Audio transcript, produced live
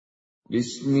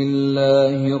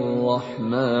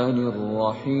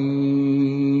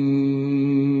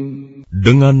Bismillahirrahmanirrahim.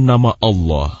 Dengan nama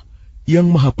Allah yang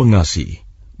Maha Pengasih,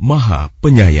 Maha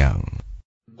Penyayang.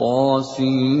 Qasim.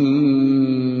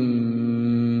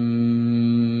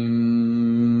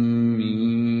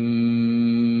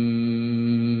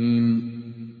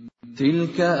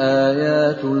 Tilka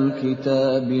ayatul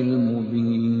kitabil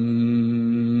mubin.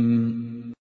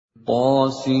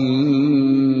 Qasim.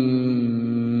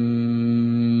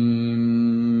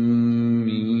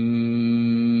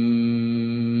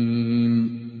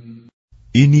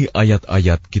 Ini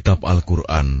ayat-ayat kitab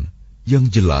Al-Quran yang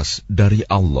jelas dari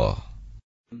Allah.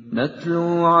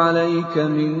 Natlu 'alaika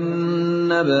min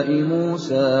naba'i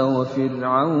Musa wa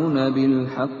Fir'aun bil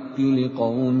haqqi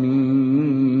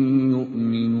liqaumin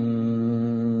yu'minun.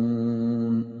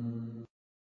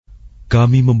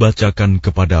 Kami membacakan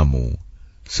kepadamu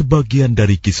sebagian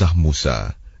dari kisah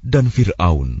Musa dan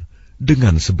Fir'aun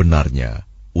dengan sebenarnya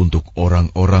untuk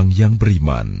orang-orang yang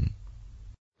beriman.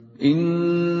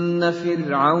 Inna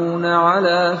Fir'aun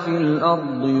 'ala fil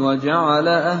ardi wa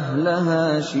ja'ala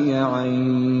ahlaha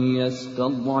syi'an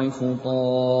yastad'ifu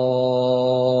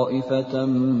ta'ifatan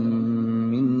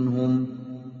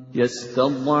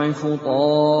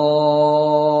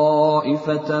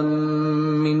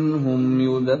minhum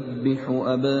yudhabbihu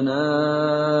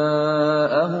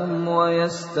abna'ahum wa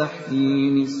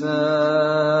yastahyi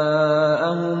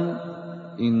nisa'ahum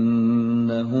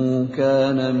innahu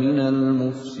kana minal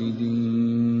mufsidin.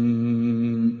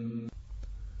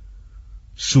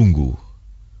 Sungguh,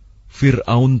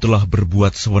 Fir'aun telah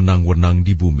berbuat sewenang-wenang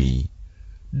di bumi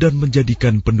dan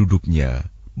menjadikan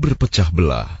penduduknya berpecah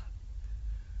belah.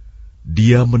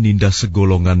 Dia menindas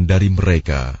segolongan dari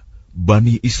mereka,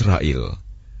 Bani Israel.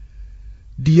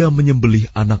 Dia menyembelih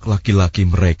anak laki-laki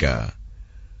mereka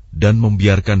dan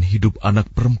membiarkan hidup anak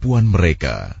perempuan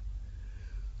mereka.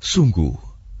 Sungguh,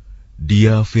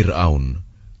 dia Fir'aun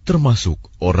termasuk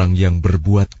orang yang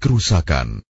berbuat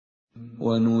kerusakan.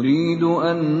 وَنُرِيدُ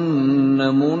أَن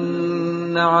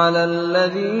نَّمُنَّ عَلَى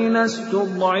الَّذِينَ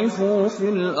اسْتُضْعِفُوا فِي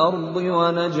الْأَرْضِ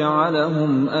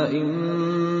وَنَجْعَلَهُمْ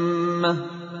أَئِمَّةً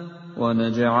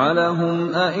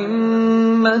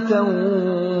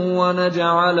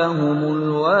وَنَجْعَلَهُمُ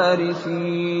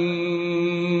الْوَارِثِينَ.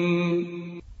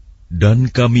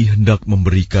 Dan kami hendak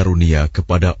memberi karunia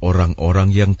kepada orang-orang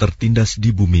yang tertindas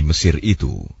di bumi Mesir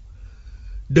itu,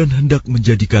 dan hendak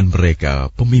menjadikan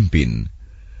mereka pemimpin,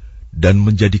 dan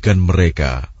menjadikan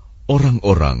mereka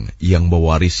orang-orang yang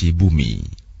mewarisi bumi.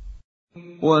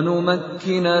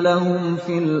 وَنُمَكِّنَ لَهُمْ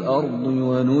فِي الْأَرْضِ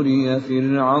وَنُرِيَ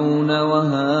فِرْعَوْنَ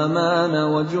وَهَامَانَ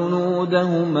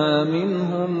وَجُنُودَهُمَا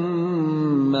مِنْهُمْ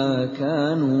مَا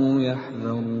كَانُوا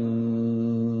يَحْذَرُونَ.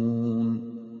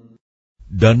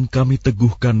 Dan kami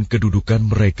teguhkan kedudukan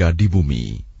mereka di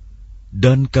bumi,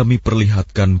 dan kami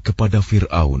perlihatkan kepada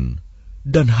Fir'aun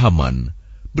dan Haman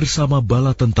bersama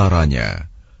bala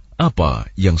tentaranya apa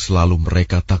yang selalu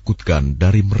mereka takutkan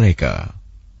dari mereka.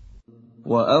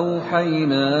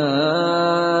 وَأَوْحَيْنَا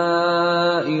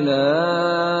إِلَىٰ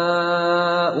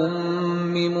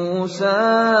أُمِّ مُوسَىٰ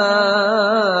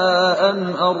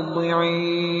أَنْ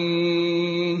أَرْضِعِيهِ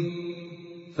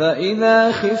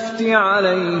فَإِذَا خِفْتِ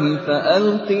عَلَيْهِ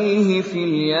فَأَلْقِيهِ فِي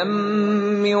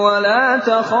الْيَمِّ وَلَا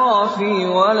تَخَافِي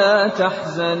وَلَا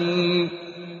تَحْزَنِي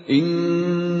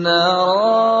إِنَّا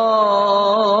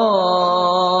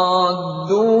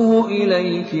رَادُّوهُ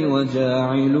إِلَيْكِ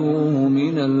وَجَاعِلُوهُ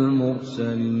مِنَ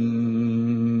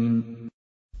الْمُرْسَلِينَ.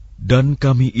 Dan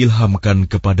kami ilhamkan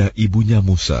kepada ibunya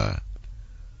Musa,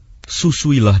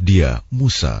 susuilah dia,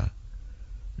 Musa,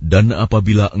 dan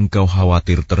apabila engkau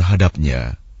khawatir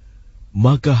terhadapnya,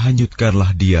 maka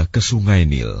hanyutkanlah dia ke sungai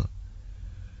Nil.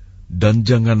 Dan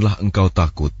janganlah engkau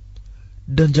takut,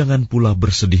 dan jangan pula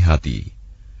bersedih hati.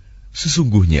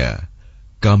 Sesungguhnya,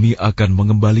 kami akan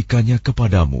mengembalikannya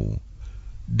kepadamu,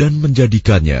 dan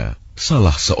menjadikannya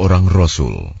salah seorang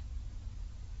Rasul.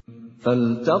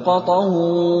 فَالْتَقَطَهُ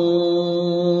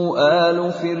آلُ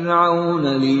فِرْعَوْنَ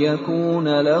لِيَكُونَ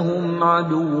لَهُمْ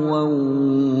عَدُوًّا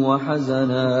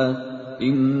وَحَزَنًا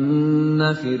إِنَّ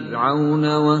فِرْعَوْنَ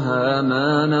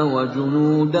وَهَامَانَ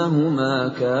وَجُنُودَهُمَا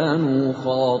كَانُوا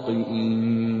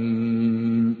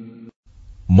خَاطِئِينَ.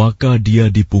 Maka dia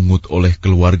dipungut oleh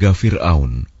keluarga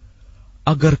Fir'aun,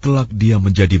 agar kelak dia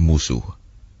menjadi musuh,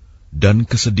 dan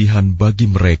kesedihan bagi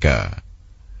mereka.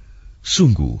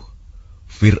 Sungguh,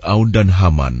 Fir'aun dan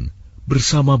Haman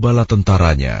bersama bala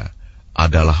tentaranya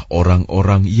adalah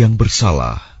orang-orang yang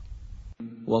bersalah.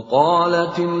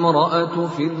 وَقَالَتِ امْرَأَةُ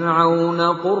فِرْعَوْنَ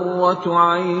قُرَّةُ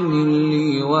عَيْنٍ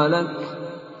لِّي وَلَكَ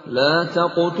لَا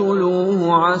تَقْتُلُوهُ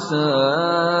عَسَىٰ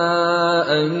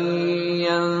أَن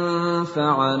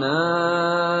ينفعنا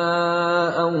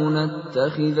أو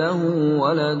نتخذه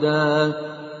ولدا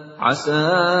عسى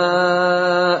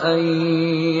أن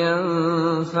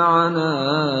ينفعنا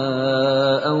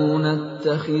أو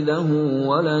نتخذه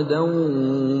ولدا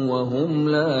وهم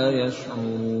لا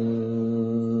يشعرون.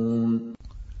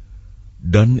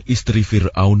 Dan istri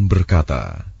Fir'aun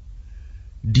berkata,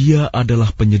 Dia adalah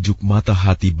penyejuk mata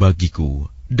hati bagiku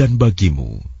dan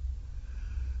bagimu.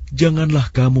 Janganlah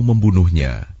kamu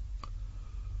membunuhnya.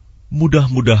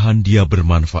 Mudah-mudahan dia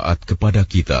bermanfaat kepada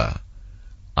kita,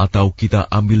 atau kita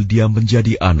ambil dia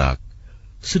menjadi anak,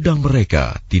 sedang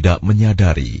mereka tidak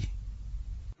menyadari.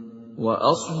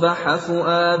 وَأَصْبَحَ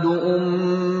فُؤَادُ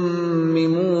أُمِّ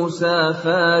مُوسَى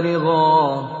فَارِغًا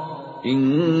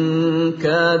إِن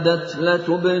كَادَتْ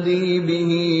لَتُبْدِي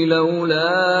بِهِ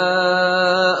لَوْلَا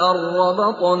أَن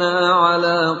رَّبَطْنَا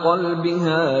عَلَىٰ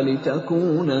قَلْبِهَا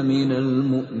لِتَكُونَ مِنَ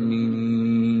الْمُؤْمِنِينَ.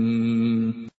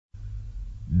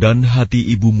 Dan hati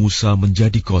ibu Musa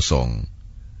menjadi kosong.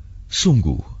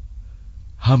 Sungguh,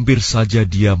 hampir saja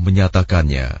dia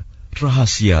menyatakannya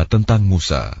rahasia tentang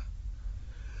Musa.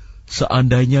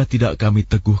 Seandainya tidak kami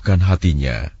teguhkan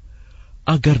hatinya,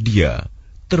 agar dia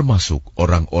termasuk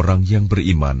orang-orang yang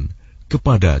beriman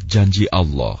kepada janji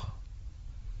Allah.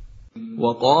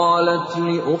 وَقَالَتْ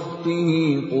لِأُخْتِهِ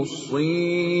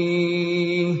قُصِّيهِ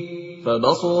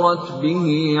فَبَصُرَتْ بِهِ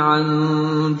عَن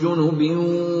جُنُبٍ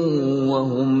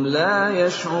وَهُمْ لَا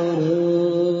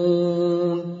يَشْعُرُونَ.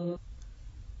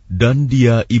 Dan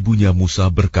dia ibunya Musa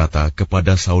berkata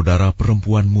kepada saudara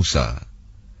perempuan Musa,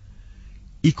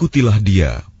 Ikutilah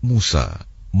dia, Musa.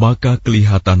 Maka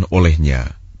kelihatan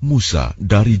olehnya Musa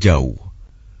dari jauh,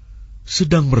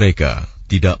 sedang mereka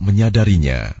tidak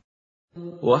menyadarinya.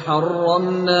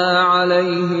 وَحَرَّمْنَا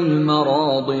عَلَيْهِ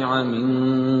الْمَرَاضِعَ مِن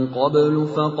قَبْلُ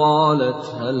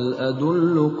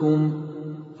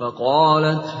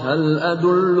فقالت هل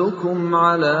أدلكم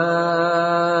على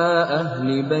أهل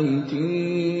بيت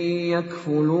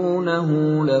يكفلونه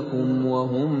لكم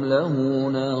وهم له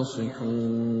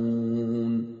ناصحون.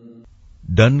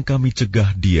 Dan kami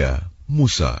cegah dia,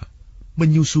 Musa,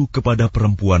 menyusu kepada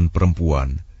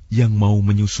perempuan-perempuan yang mau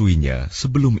menyusuinya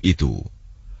sebelum itu.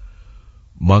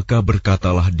 Maka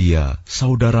berkatalah dia,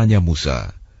 saudaranya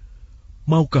Musa,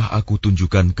 Maukah aku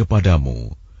tunjukkan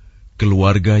kepadamu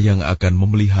keluarga yang akan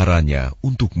memeliharanya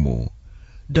untukmu,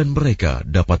 dan mereka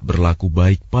dapat berlaku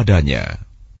baik padanya.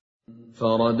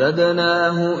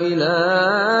 فَرَدَدْنَاهُ إِلَىٰ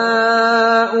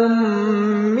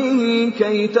أُمِّهِ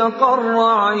كَيْ تَقَرَّ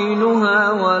عَيْنُهَا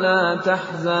وَلَا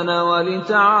تَحْزَنَ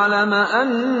وَلِتَعْلَمَ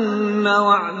أَنَّ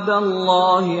وَعْدَ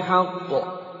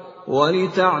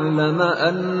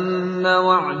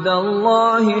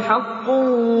اللَّهِ حَقٌّ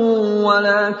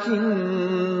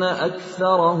وَلَٰكِنَّ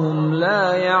أَكْثَرَهُمْ لَا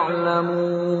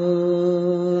يَعْلَمُونَ.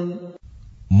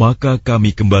 Maka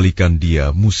kami kembalikan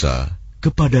dia, Musa,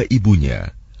 kepada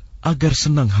ibunya, agar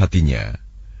senang hatinya,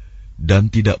 dan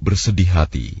tidak bersedih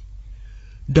hati,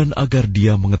 dan agar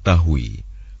dia mengetahui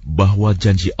bahwa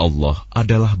janji Allah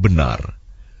adalah benar,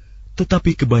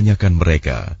 tetapi kebanyakan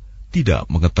mereka tidak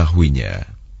mengetahuinya.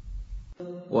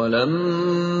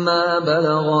 وَلَمَّا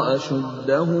بَلَغَ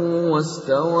أَشُدَّهُ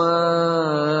وَاسْتَوَىٰ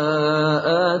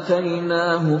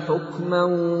آتَيْنَاهُ حُكْمًا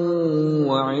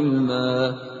وَعِلْمًا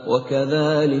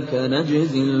وَكَذَٰلِكَ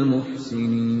نَجْزِي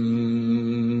الْمُحْسِنِينَ.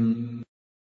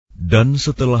 Dan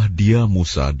setelah dia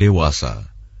Musa dewasa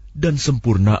dan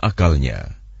sempurna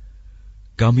akalnya,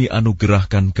 kami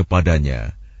anugerahkan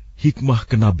kepadanya hikmah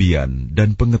kenabian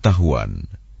dan pengetahuan.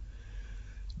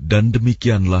 Dan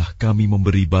demikianlah kami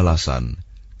memberi balasan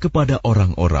kepada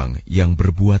orang-orang yang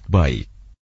berbuat baik.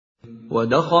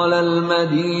 وَدَخَلَ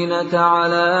الْمَدِينَةَ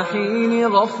عَلَىٰ حِينِ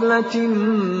غَفْلَةٍ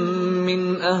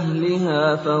مِّنْ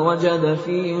أَهْلِهَا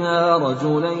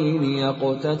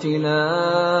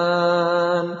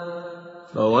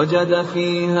فوجد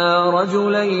فيها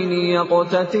رجلين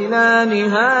يقتتلان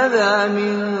هذا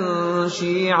من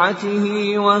شيعته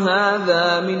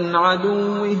وهذا من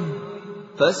عدوه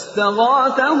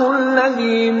فاستغاثه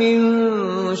الذي من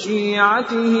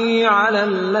شيعته على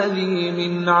الذي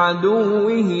من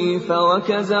عدوه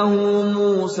فوكزه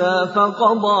موسى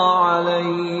فقضى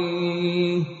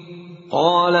عليه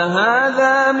قال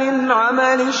هذا من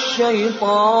عمل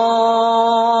الشيطان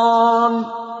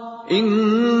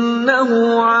إنه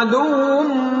عدو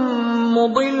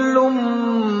مضل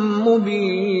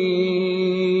مبين.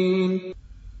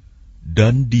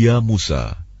 Dan dia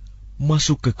Musa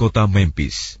masuk ke kota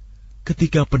Memphis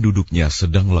ketika penduduknya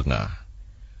sedang lengah.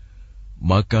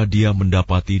 Maka dia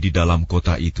mendapati di dalam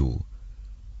kota itu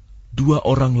 2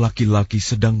 orang laki-laki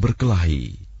sedang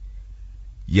berkelahi,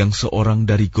 yang seorang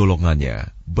dari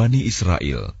golongannya, Bani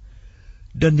Israel,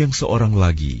 dan yang seorang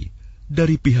lagi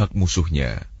dari pihak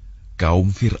musuhnya,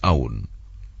 kaum Fir'aun.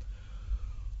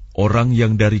 Orang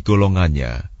yang dari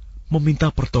golongannya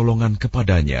meminta pertolongan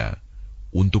kepadanya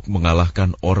untuk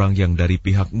mengalahkan orang yang dari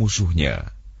pihak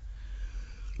musuhnya.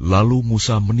 Lalu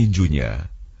Musa meninjunya,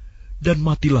 dan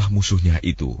matilah musuhnya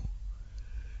itu.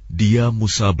 Dia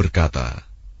Musa berkata,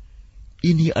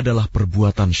 "Ini adalah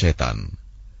perbuatan setan.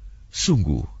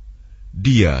 Sungguh,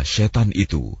 dia setan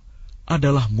itu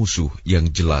adalah musuh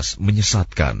yang jelas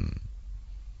menyesatkan."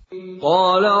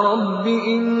 Qala Rabbi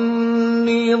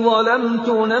inni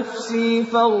zalamtu nafsi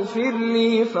faghfir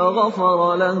li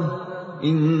faghfara lahu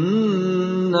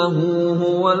innahu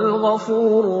huwal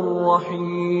ghafurur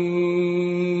rahim.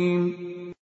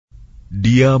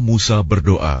 Dia Musa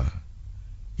berdoa,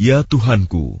 "Ya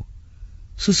Tuhanku,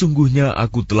 sesungguhnya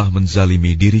aku telah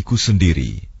menzalimi diriku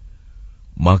sendiri,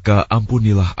 maka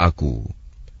ampunilah aku."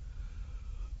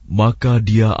 Maka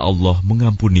dia Allah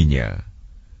mengampuninya.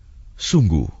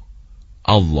 Sungguh,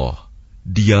 Allah,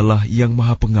 dialah yang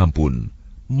Maha Pengampun,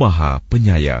 Maha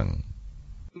Penyayang.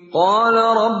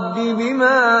 Qala Rabbi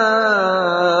bima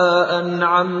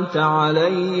an'amta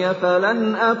alayya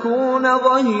falan akuna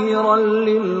dhahiran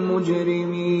lil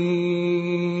mujrimin.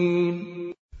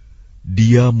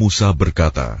 Dia Musa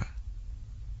berkata,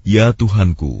 "Ya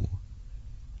Tuhanku,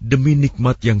 demi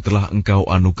nikmat yang telah Engkau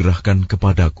anugerahkan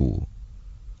kepadaku,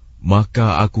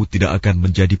 maka aku tidak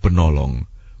akan menjadi penolong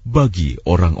bagi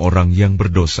orang-orang yang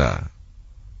berdosa."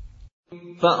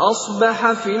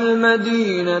 فأصبح في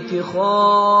المدينة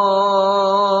خائفا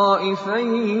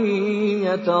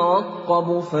يترقب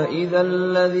فإذا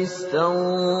الذي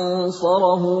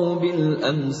استنصره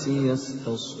بالأمس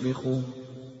يستصرخه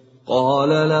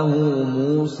قال له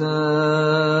موسى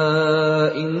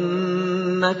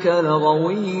إنك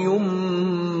لغوي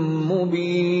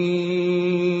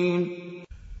مبين.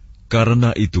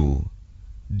 Karena itu,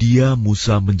 dia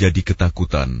Musa menjadi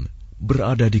ketakutan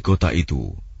berada di kota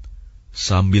itu,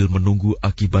 sambil menunggu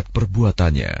akibat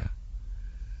perbuatannya.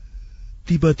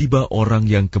 Tiba-tiba orang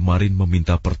yang kemarin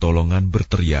meminta pertolongan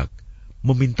berteriak,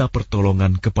 meminta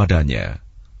pertolongan kepadanya.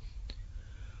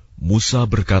 Musa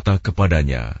berkata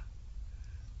kepadanya,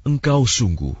 "Engkau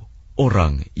sungguh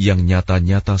orang yang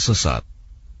nyata-nyata sesat."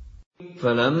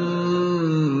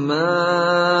 فَلَمَّا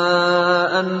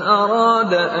أَنْ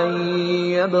أَرَادَ أَنْ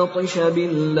يَبْطِشَ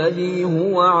بِالَّذِي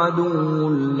هُوَ عَدُوٌّ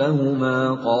لَهُمَا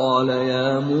قَالَ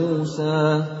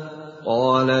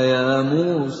يَا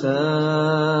مُوسَى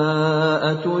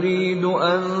أَتُرِيدُ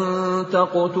أَنْ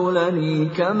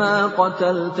تَقْتُلَنِي كَمَا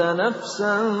قَتَلْتَ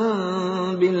نَفْسًا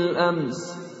بِالْأَمْسِ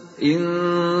إِن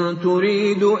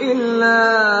تُرِيدُ إِلَّا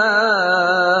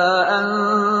أَن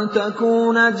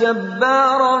تَكُونَ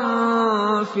جَبَّارًا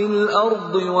فِي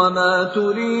الْأَرْضِ وَمَا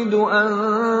تُرِيدُ أَن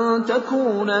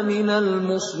تَكُونَ مِنَ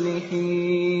الْمُصْلِحِينَ.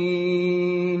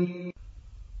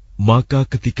 Maka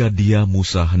ketika dia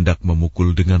Musa hendak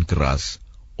memukul dengan keras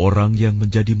orang yang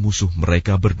menjadi musuh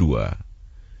mereka berdua,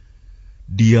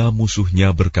 dia musuhnya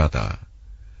berkata,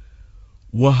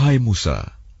 "Wahai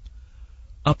Musa,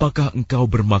 apakah engkau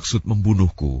bermaksud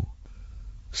membunuhku,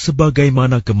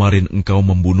 sebagaimana kemarin engkau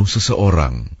membunuh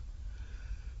seseorang?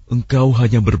 Engkau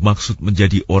hanya bermaksud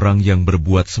menjadi orang yang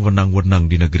berbuat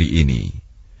sewenang-wenang di negeri ini,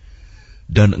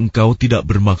 dan engkau tidak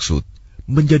bermaksud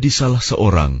menjadi salah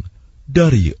seorang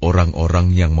dari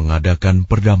orang-orang yang mengadakan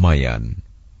perdamaian."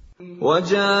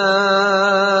 وَجَاءَ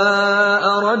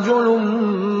رَجُلٌ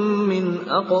مِّنْ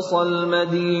أَقْصَى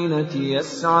الْمَدِينَةِ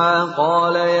يَسْعَىٰ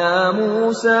قَالَ يَا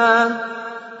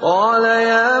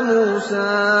مُوسَىٰ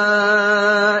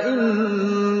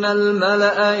إِنَّ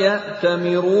الْمَلَأَ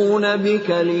يَأْتَمِرُونَ بِكَ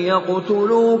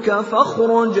لِيَقْتُلُوكَ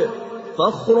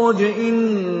فَاخْرُجْ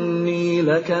إِنِّي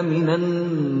لَكَ مِنَ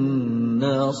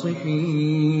النَّاصِحِينَ.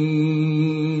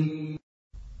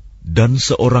 Dan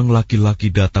seorang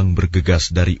laki-laki datang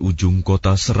bergegas dari ujung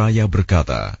kota seraya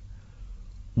berkata,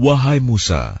 "Wahai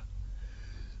Musa,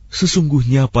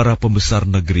 sesungguhnya para pembesar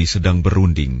negeri sedang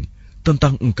berunding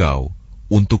tentang engkau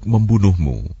untuk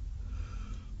membunuhmu.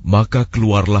 Maka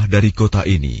keluarlah dari kota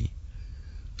ini.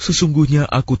 Sesungguhnya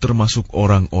aku termasuk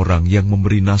orang-orang yang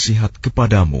memberi nasihat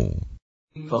kepadamu."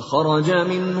 فَخَرَجَ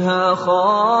مِنْهَا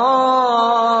خَائِفًا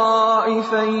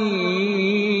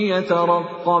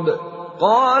يَتَرَقَّبُ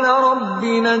قَالَ رَبِّ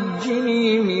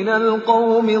نَجِّنِي مِنَ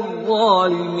الْقَوْمِ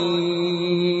الظَّالِمِينَ.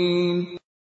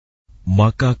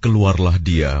 Maka keluarlah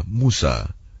dia,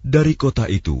 Musa, dari kota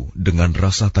itu dengan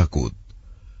rasa takut.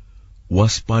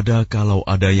 Waspada kalau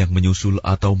ada yang menyusul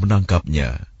atau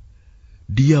menangkapnya.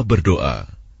 Dia berdoa,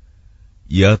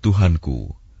 "Ya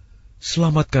Tuhanku,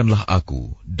 selamatkanlah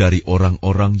aku dari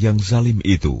orang-orang yang zalim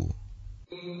itu."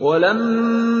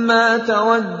 ولما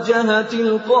توجه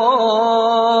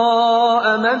تلقاء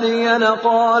مدين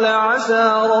قال عسى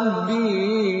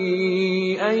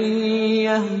ربي أن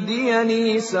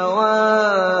يهديني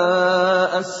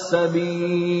سواء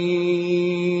السبيل.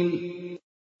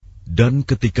 Dan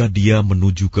ketika dia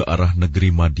menuju ke arah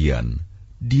negeri Madian,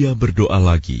 dia berdoa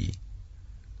lagi,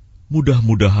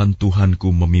 mudah-mudahan Tuhanku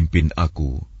memimpin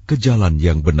aku ke jalan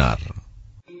yang benar.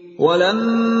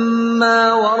 وَلَمَّا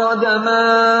وَرَدَ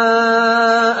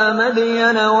مَاءَ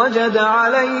مَدْيَنَ وَجَدَ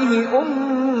عَلَيْهِ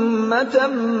أُمَّةً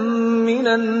مِّنَ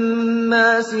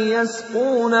النَّاسِ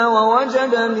يَسْقُونَ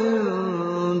وَوَجَدَ مِن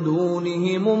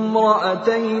دُونِهِمُ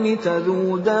امْرَأَتَيْنِ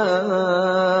تَذُودَانِ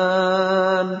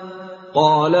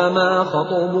قَالَ مَا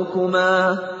خَطْبُكُمَا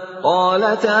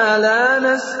قَالَتَا لَا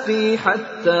نَسْقِي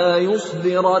حَتَّى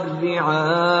يُصْدِرَ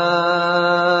الرِّعَاءُ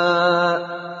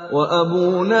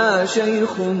وَأَبُونَا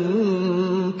شَيْخٌ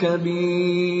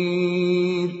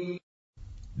كَبِيرٌ.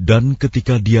 Dan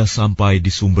ketika dia sampai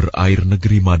di sumber air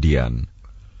negeri Madian,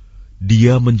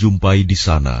 dia menjumpai di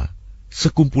sana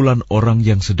sekumpulan orang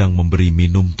yang sedang memberi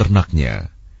minum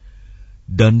ternaknya.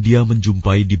 Dan dia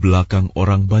menjumpai di belakang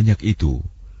orang banyak itu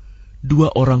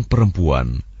 2 orang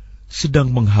perempuan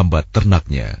sedang menghambat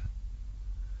ternaknya.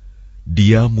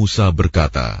 Dia Musa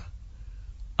berkata,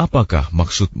 "Apakah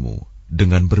maksudmu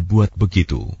dengan berbuat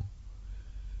begitu?"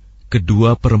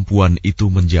 Kedua perempuan itu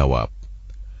menjawab,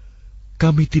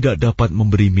 "Kami tidak dapat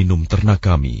memberi minum ternak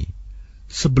kami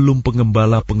sebelum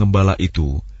pengembala-pengembala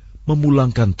itu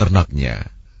memulangkan ternaknya,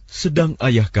 sedang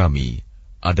ayah kami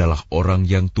adalah orang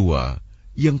yang tua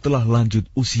yang telah lanjut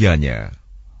usianya."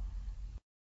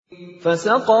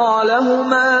 فَسَقَى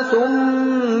لَهُمَا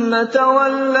ثُمَّ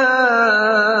تَوَلَّى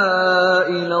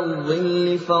إِلَى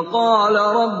الظِّلِّ فَقَالَ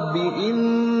رَبِّ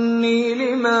إِنِّي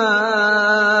لِمَا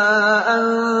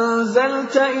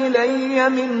أَنزَلْتَ إِلَيَّ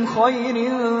مِنْ خَيْرٍ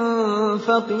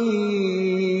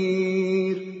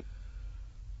فَقِيرٌ.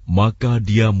 Maka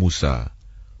dia Musa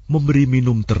memberi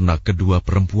minum ternak kedua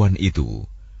perempuan itu.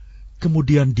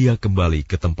 Kemudian dia kembali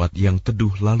ke tempat yang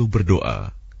teduh lalu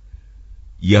berdoa,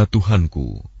 "Ya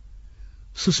Tuhanku,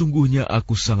 sesungguhnya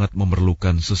aku sangat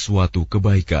memerlukan sesuatu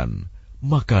kebaikan,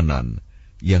 makanan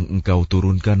yang Engkau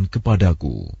turunkan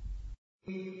kepadaku."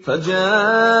 فَجَاءَتْهُ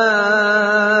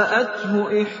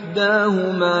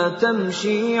إِحْدَاهُمَا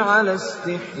تَمْشِي عَلَى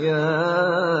اسْتِحْيَاءٍ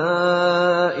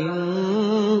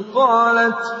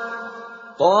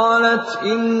قالت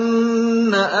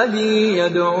إن أبي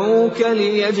يدعوك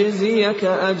ليجزيك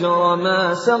أجر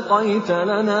ما سقيت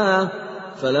لنا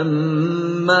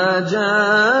فلما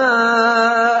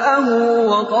جاءه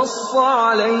وقص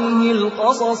عليه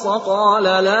القصص قال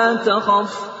لا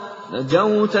تخف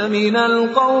نجوت من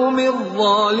القوم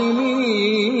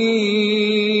الظالمين.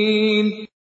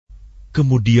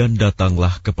 Kemudian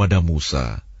datanglah kepada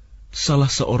Musa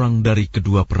salah seorang dari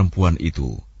kedua perempuan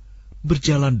itu,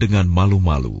 berjalan dengan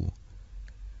malu-malu.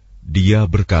 Dia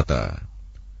berkata,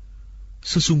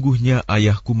 "Sesungguhnya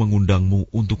ayahku mengundangmu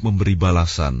untuk memberi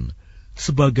balasan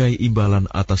sebagai imbalan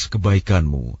atas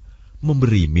kebaikanmu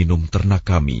memberi minum ternak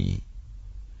kami."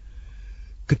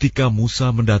 Ketika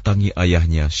Musa mendatangi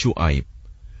ayahnya Syuaib,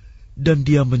 dan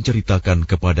dia menceritakan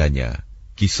kepadanya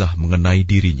kisah mengenai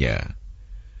dirinya,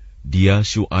 dia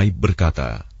Syuaib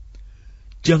berkata,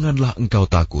 "Janganlah engkau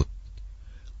takut.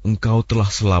 Engkau telah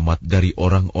selamat dari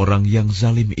orang-orang yang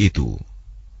zalim itu."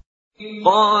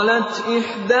 قالت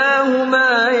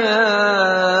إحداهما يا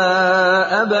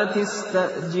أبت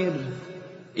استأجره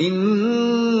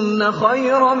إن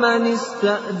خير من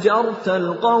استأجرت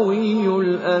القوي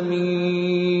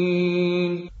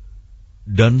الأمين.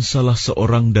 Dan salah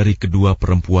seorang dari kedua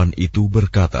perempuan itu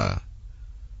berkata,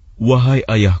 "Wahai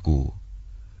ayahku,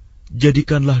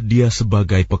 jadikanlah dia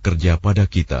sebagai pekerja pada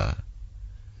kita.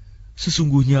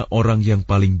 Sesungguhnya orang yang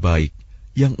paling baik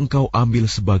yang engkau ambil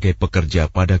sebagai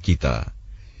pekerja pada kita,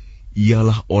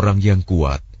 ialah orang yang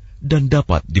kuat dan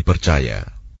dapat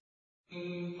dipercaya."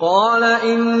 قال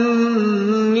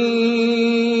إني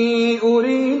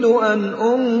أريد أن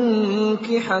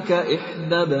أنكحك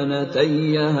إحدى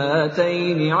ابنتي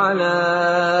هاتين على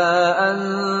أن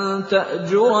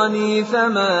تأجرني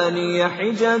 8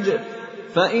 حجج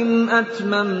فإن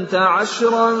أتممت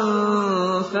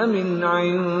 10 فمن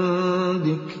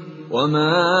عندك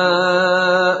وما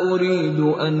أريد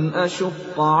أن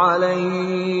أشق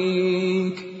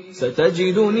عليك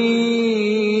ستجدني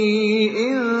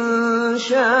إن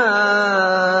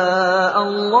شاء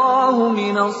الله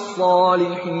من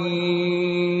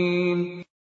الصالحين.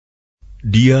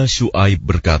 Dia Syuaib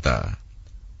berkata,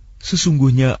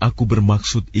 "Sesungguhnya aku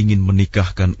bermaksud ingin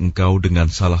menikahkan engkau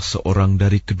dengan salah seorang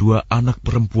dari kedua anak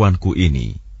perempuanku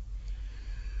ini.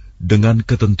 dengan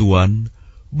ketentuan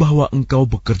bahwa engkau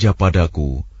bekerja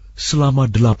padaku selama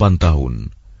 8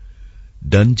 tahun,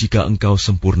 dan jika engkau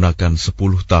sempurnakan 10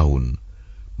 tahun,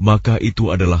 maka itu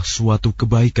adalah suatu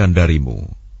kebaikan darimu.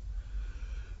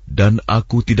 Dan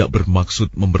aku tidak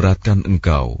bermaksud memberatkan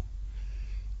engkau.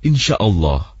 Insya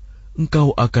Allah,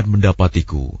 engkau akan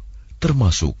mendapatiku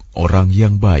termasuk orang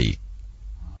yang baik.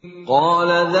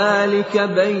 Qala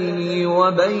dzalika baini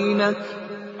wa bainak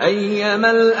ayyama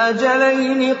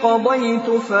al-ajalaini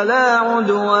qadaytu fala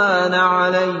 'udwana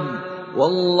 'alayya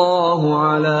wallahu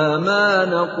 'ala ma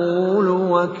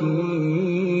naqulu wakil.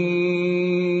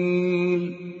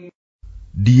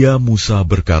 Dia Musa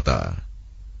berkata,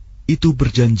 itu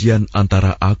perjanjian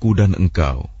antara aku dan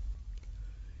engkau.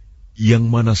 Yang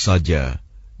mana saja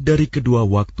dari kedua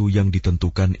waktu yang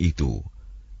ditentukan itu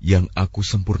yang aku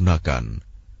sempurnakan,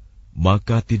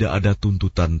 maka tidak ada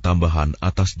tuntutan tambahan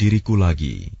atas diriku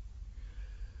lagi.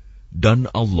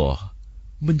 Dan Allah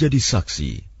menjadi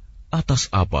saksi atas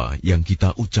apa yang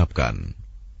kita ucapkan.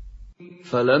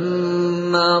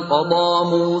 فَلَمَّا قَضَى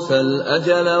مُوسَى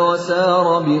الْأَجَلَ وَسَارَ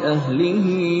بِأَهْلِهِ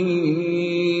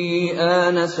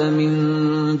آنَسَ مِنْ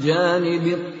جَانِبِ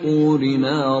الطُّورِ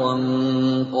نَارًا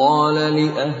قَالَ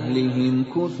لِأَهْلِهِمْ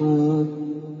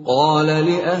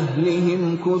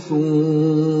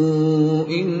كُثُوا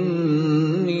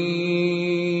إِنِّي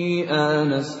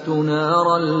آنَسْتُ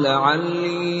نَارًا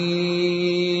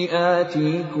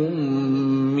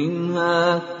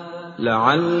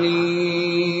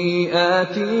لعلي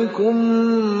آتيكم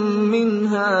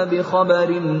منها بخبر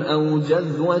أو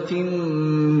جذوة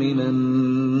من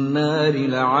النار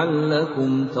لعلكم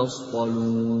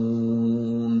تصطلون.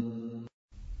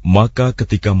 Maka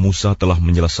ketika Musa telah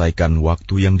menyelesaikan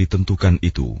waktu yang ditentukan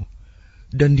itu,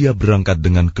 dan dia berangkat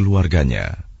dengan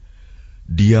keluarganya,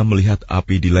 dia melihat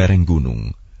api di lereng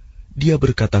gunung. Dia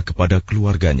berkata kepada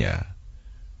keluarganya,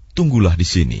 "Tunggulah di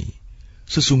sini.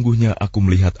 Sesungguhnya aku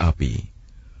melihat api.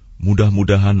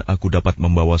 Mudah-mudahan aku dapat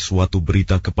membawa suatu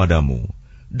berita kepadamu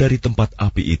dari tempat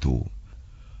api itu,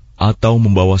 atau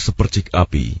membawa sepercik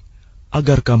api,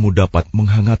 agar kamu dapat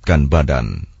menghangatkan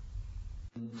badan."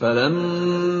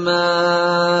 فَلَمَّا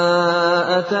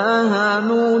أَتَاهَا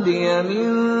نُودِيَ مِن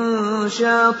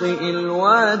شَاطِئِ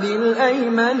الْوَادِ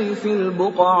الْأَيْمَنِ فِي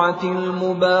الْبُقْعَةِ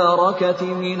الْمُبَارَكَةِ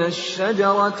مِنَ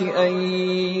الشَّجَرَةِ أَن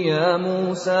يَا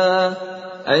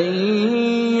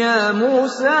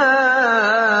مُوسَى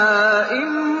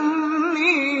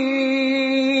إِنِّي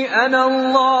أَنَا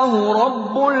اللَّهُ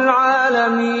رَبُّ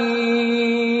الْعَالَمِينَ.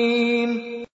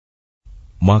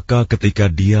 Maka ketika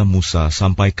dia Musa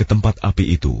sampai ke tempat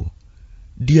api itu,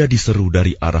 dia diseru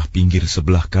dari arah pinggir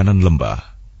sebelah kanan lembah,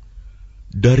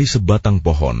 dari sebatang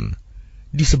pohon,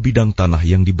 di sebidang tanah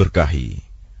yang diberkahi.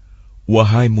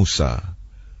 "Wahai Musa,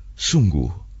 sungguh,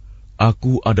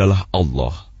 aku adalah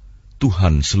Allah,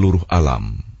 Tuhan seluruh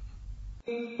alam.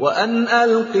 وَأَنْ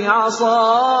أَلْقِ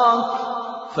عَصَاكَ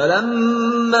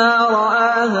فَلَمَّا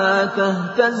رَآهَا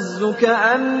تَهْتَزُّ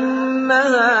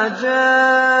كَأَنَّهَا جَانٌّ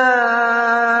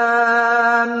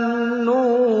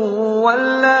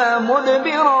وَلَّى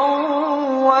مُدْبِرًا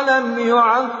وَلَمْ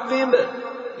يُعَقِّبْ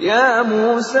يَا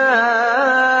مُوسَى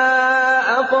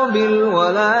أَقْبِلْ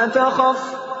وَلَا تَخَفْ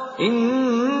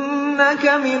إِنَّكَ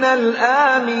مِنَ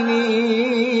الْآمِنِينَ.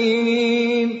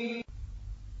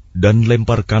 Dan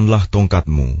lemparkanlah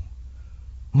tongkatmu."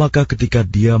 Maka ketika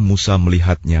dia Musa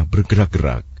melihatnya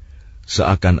bergerak-gerak,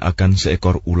 seakan-akan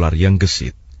seekor ular yang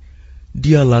gesit,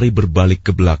 dia lari berbalik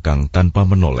ke belakang tanpa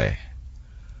menoleh.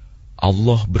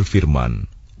 Allah berfirman,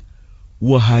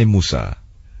 "Wahai Musa,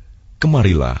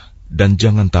 kemarilah dan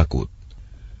jangan takut.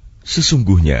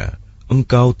 Sesungguhnya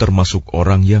engkau termasuk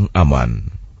orang yang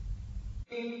aman."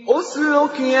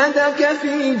 أسلك يدك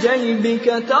في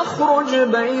جيبك تخرج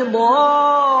بيضاء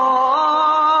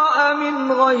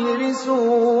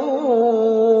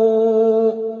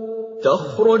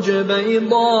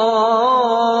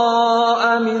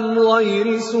من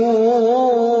غير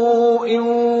سوء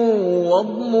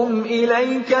واضمم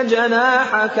إليك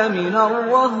جناحك من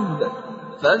الرهب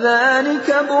فذلك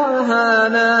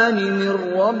برهانان من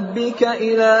ربك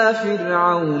إلى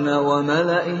فرعون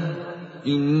وملئه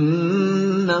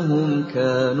إنهم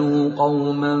كانوا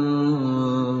قوما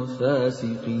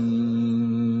فاسقين.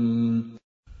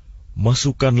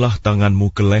 Masukkanlah tanganmu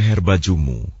ke leher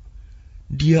bajumu,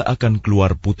 dia akan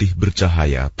keluar putih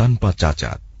bercahaya tanpa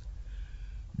cacat.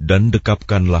 Dan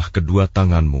dekapkanlah kedua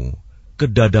tanganmu ke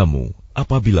dadamu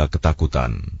apabila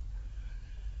ketakutan.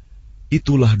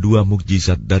 Itulah dua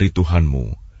mukjizat dari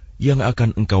Tuhanmu yang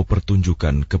akan engkau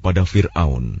pertunjukkan kepada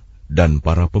Fir'aun dan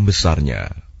para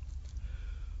pembesarnya.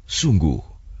 Sungguh,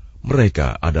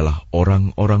 mereka adalah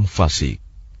orang-orang fasik.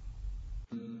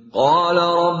 قال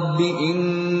رب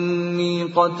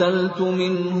إني قتلت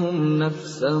منهم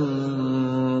نفسا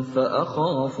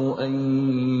فأخاف أن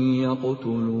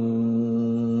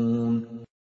يقتلون.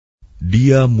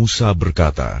 Dia Musa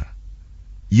berkata,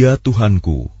 "Ya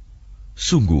Tuhanku,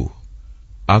 sungguh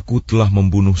aku telah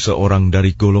membunuh seorang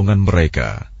dari golongan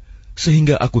mereka,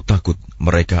 sehingga aku takut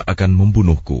mereka akan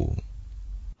membunuhku."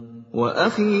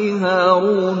 وأخي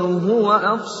هارون هو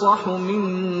أفصح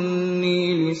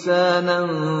مني لسانا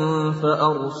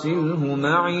فأرسله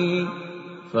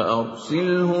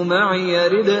معي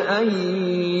يرد أن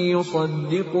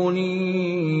يصدقني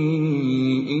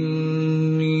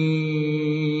إني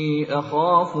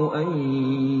أخاف أن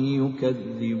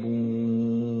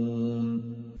يكذبون.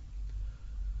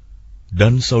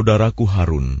 Dan saudaraku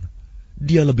Harun,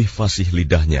 dia lebih fasih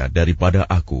lidahnya daripada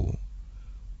aku.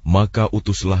 Maka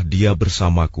utuslah dia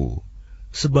bersamaku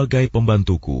sebagai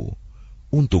pembantuku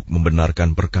untuk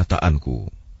membenarkan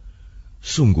perkataanku.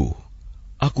 Sungguh,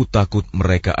 aku takut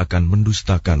mereka akan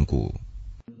mendustakanku.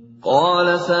 قال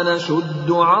سنشد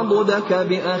عضدك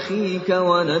بأخيك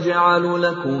ونجعل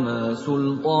لكما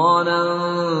سلطانا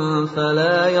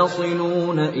فلا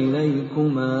يصلون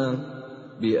إليكما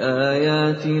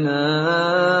بآياتنا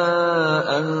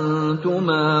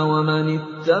أنتما ومن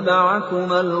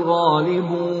اتبعكما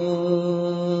الغالبون.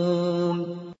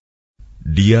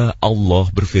 Dia Allah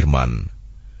berfirman,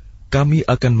 kami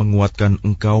akan menguatkan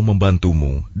engkau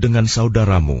membantumu dengan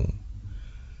saudaramu,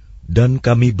 dan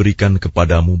kami berikan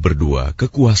kepadamu berdua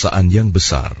kekuasaan yang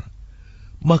besar,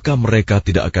 maka mereka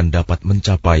tidak akan dapat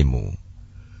mencapaimu.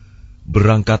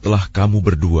 Berangkatlah kamu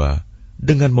berdua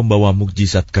dengan membawa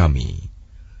mukjizat kami.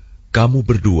 Kamu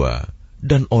berdua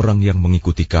dan orang yang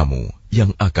mengikuti kamu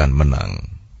yang akan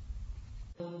menang.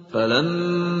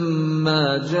 فَلَمَّا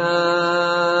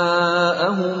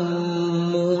جَاءَهُم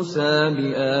مُوسَى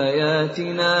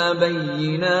بِآيَاتِنَا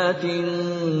بَيِّنَاتٍ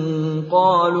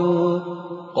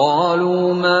قَالُوا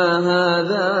مَا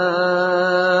هَذَا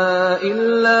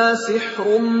إِلَّا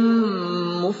سِحْرٌ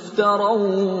مُفْتَرًى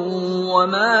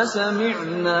وَمَا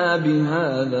سَمِعْنَا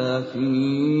بِهَذَا فِي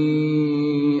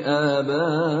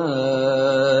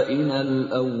آبَائِنَا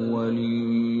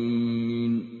الْأَوَّلِينَ.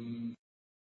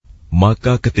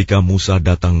 Maka ketika Musa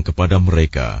datang kepada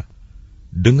mereka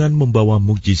dengan membawa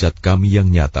mukjizat kami yang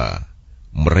nyata,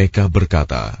 mereka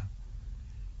berkata,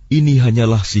 "Ini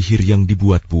hanyalah sihir yang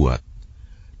dibuat-buat,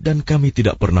 dan kami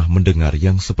tidak pernah mendengar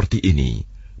yang seperti ini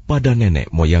pada nenek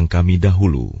moyang kami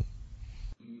dahulu."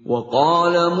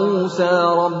 وَقَالَ مُوسَى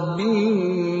رَبِّي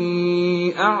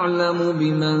أَعْلَمُ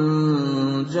بِمَنْ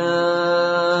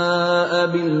جَاءَ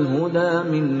بِالْهُدَى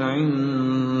مِنْ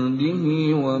عِنْدِهِ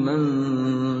وَمَنْ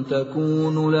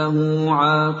تَكُونُ لَهُ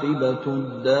عَاقِبَةُ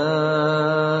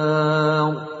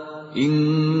الدَّارِ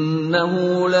إِنَّهُ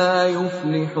لَا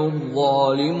يُفْلِحُ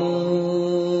الظَّالِمُونَ.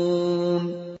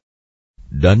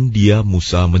 Dan dia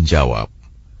Musa menjawab,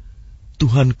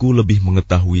 Tuhanku lebih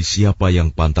mengetahui siapa yang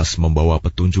pantas membawa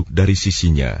petunjuk dari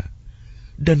sisinya,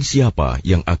 dan siapa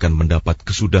yang akan mendapat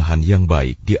kesudahan yang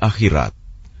baik di akhirat.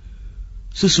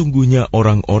 Sesungguhnya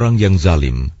orang-orang yang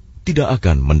zalim tidak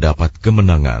akan mendapat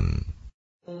kemenangan.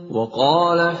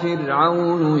 وَقَالَ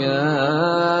فِرْعَوْنُ يَا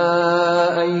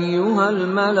أَيُّهَا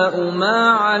الْمَلَأُ مَا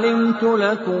عَلِمْتُ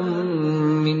لَكُمْ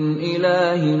مِنْ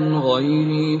إِلَٰهٍ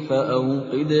غَيْرِي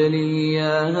فَأَوْقِدْ لِي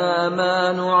يَا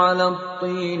هَامَانُ عَلَى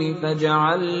الطِّينِ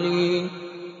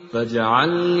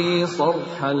فَاجْعَل لِّي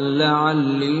صَرْحًا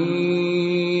لَّعَلِّي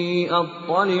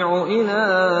أَطَّلِعُ إِلَىٰ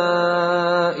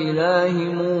إِلَٰهِ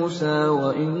مُوسَىٰ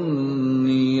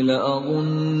وَإِنِّي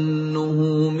لَأَظُنُّهُ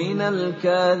مِنَ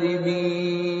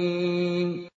الْكَاذِبِينَ.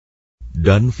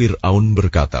 Dan Fir'aun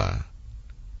berkata,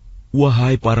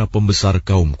 "Wahai para pembesar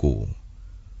kaumku,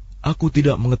 aku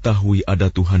tidak mengetahui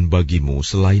ada Tuhan bagimu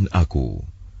selain aku.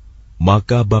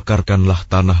 Maka bakarkanlah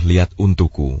tanah liat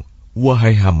untukku,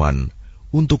 wahai Haman,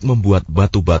 untuk membuat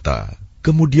batu bata.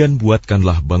 Kemudian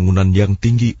buatkanlah bangunan yang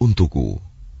tinggi untukku,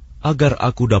 agar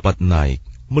aku dapat naik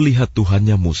melihat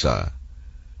Tuhannya Musa.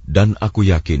 Dan aku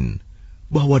yakin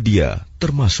bahwa dia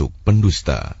termasuk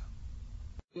pendusta."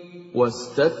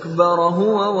 وَاسْتَكْبَرَ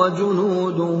هُوَ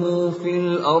وَجُنُودُهُ فِي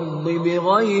الْأَرْضِ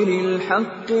بِغَيْرِ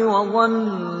الْحَقِّ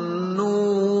وَظَنُّوا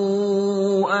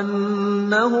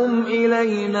أَنَّهُمْ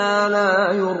إِلَيْنَا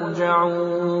لَا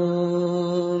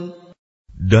يُرْجَعُونَ.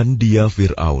 Dan dia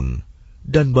Fir'aun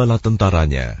dan bala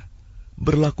tentaranya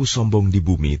berlaku sombong di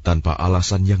bumi tanpa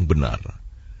alasan yang benar,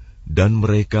 dan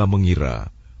mereka mengira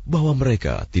bahwa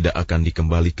mereka tidak akan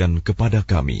dikembalikan kepada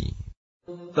kami.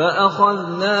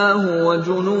 فَأَخَذْنَاهُ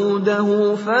وَجُنُودَهُ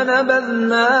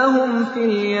فَنَبَذْنَاهُمْ فِي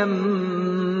الْيَمِّ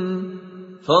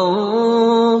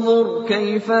فانظر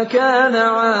كيف كان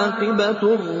عاقبة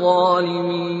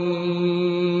الظالمين.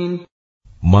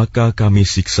 Maka kami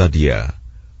siksa dia,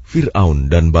 Fir'aun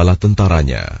dan bala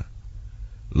tentaranya.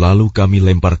 Lalu kami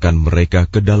lemparkan mereka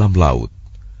ke dalam laut.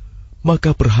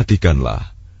 Maka perhatikanlah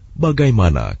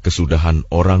bagaimana kesudahan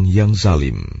orang yang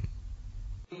zalim.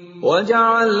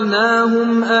 وَجَعَلْنَاهُمْ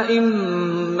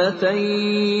أَئِمَّةً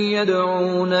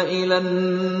يَدْعُونَ إِلَى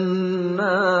النَّارِ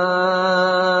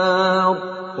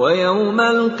وَيَوْمَ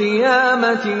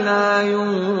الْقِيَامَةِ لَا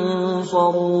يُنصَرُونَ.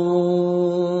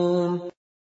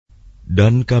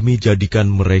 Dan kami jadikan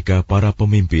mereka para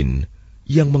pemimpin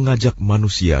yang mengajak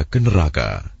manusia ke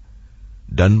neraka.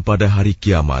 Dan pada hari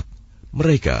kiamat,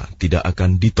 mereka tidak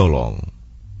akan ditolong.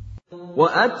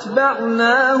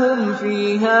 وَأَتْبَعْنَاهُمْ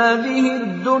فِي هَذِهِ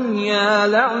الدُّنْيَا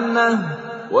لَعْنَةً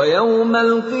وَيَوْمَ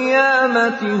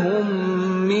الْقِيَامَةِ هُمْ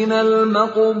مِنَ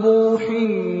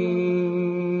الْمَقْبُوحِينَ.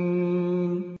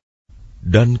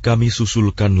 Dan kami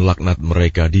susulkan laknat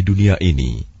mereka di dunia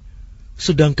ini,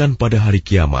 sedangkan pada hari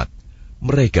kiamat,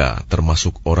 mereka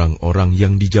termasuk orang-orang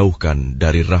yang dijauhkan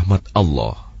dari rahmat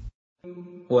Allah.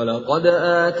 وَلَقَدْ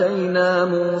آتَيْنَا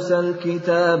مُوسَى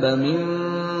الْكِتَابَ مِنْ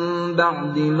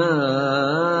بَعْدِ مَا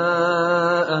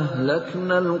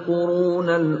أَهْلَكْنَا الْقُرُونَ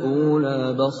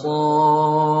الْأُولَى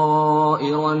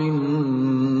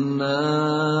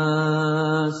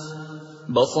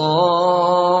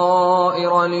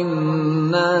بَصَائِرَ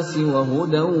لِلنَّاسِ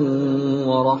وَهُدًى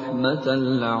وَرَحْمَةً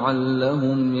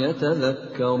لَعَلَّهُمْ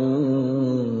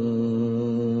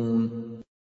يَتَذَكَّرُونَ.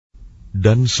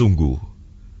 Dan sungguh,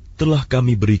 telah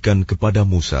kami berikan kepada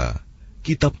Musa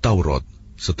kitab Taurat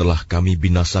setelah kami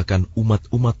binasakan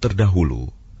umat-umat terdahulu,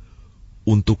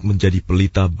 untuk menjadi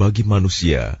pelita bagi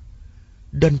manusia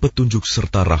dan petunjuk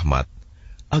serta rahmat,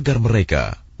 agar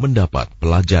mereka mendapat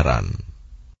pelajaran.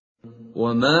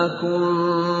 وَمَا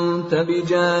كُنْتَ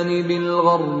بِجَانِبِ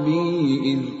الْغَرْبِيِّ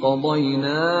إِذْ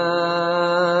قَضَيْنَا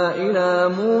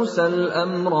إِلَى مُوسَى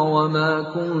الْأَمْرَ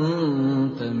وَمَا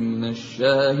كُنْتَ مِنَ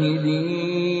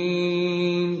الشَّاهِدِينَ.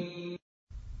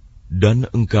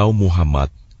 Dan engkau Muhammad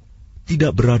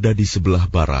tidak berada di sebelah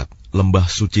barat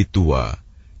lembah suci tua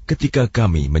ketika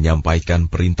kami menyampaikan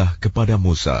perintah kepada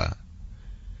Musa.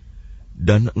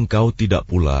 Dan engkau tidak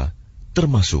pula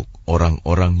termasuk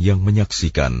orang-orang yang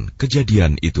menyaksikan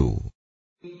kejadian itu.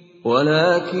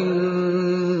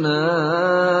 وَلَكِنَّا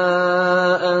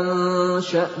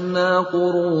أَنشَأْنَا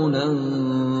قُرُونًا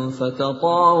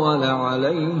فَتَطَاوَلَ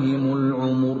عَلَيْهِمُ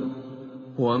الْعُمُرُ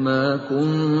وَمَا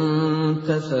كُنْتَ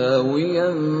ثَاوِيًا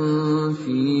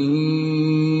فِي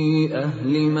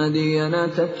أَهْلِ مَدْيَنَ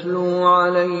تَتْلُو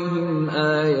عَلَيْهِمْ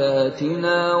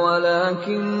آيَاتِنَا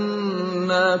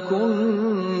وَلَكِنَّا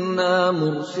كُنَّا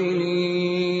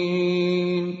مُرْسِلِينَ.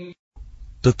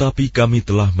 Tetapi kami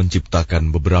telah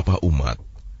menciptakan beberapa umat,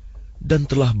 dan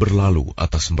telah berlalu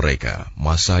atas mereka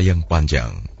masa yang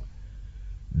panjang.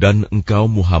 Dan engkau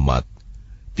Muhammad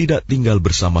tidak tinggal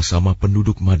bersama-sama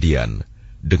penduduk Madian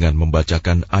dengan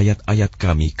membacakan ayat-ayat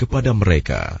kami kepada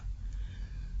mereka.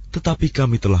 Tetapi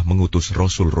kami telah mengutus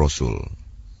rasul-rasul.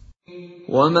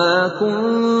 وَمَا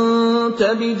كُنْتَ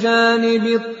بِجَانِبِ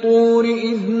الطُّورِ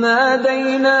إِذْ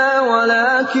نَادَيْنَا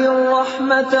وَلَكِنْ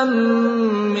رَحْمَةً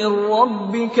مِّن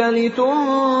رَّبِّكَ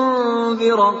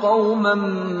لِتُنذِرَ قَوْمًا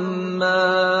مَّا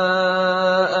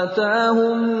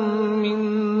أَتَاهُم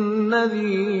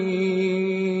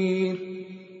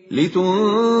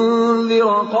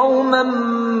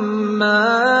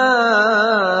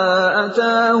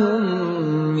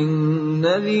مِّن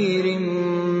نَّذِيرٍ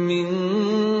مِّن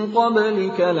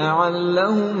قَبْلِكَ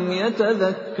لَعَلَّهُمْ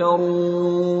يَتَذَكَّرُونَ.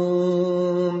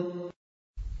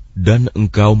 Dan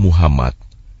engkau Muhammad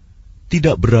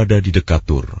tidak berada di dekat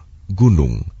Tur,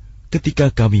 gunung,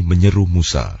 ketika kami menyeru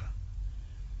Musa.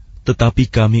 Tetapi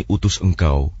kami utus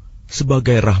engkau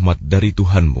sebagai rahmat dari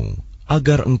Tuhanmu,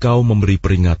 agar engkau memberi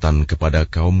peringatan kepada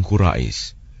kaum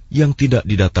Quraisy yang tidak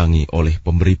didatangi oleh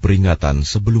pemberi peringatan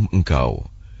sebelum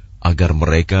engkau, agar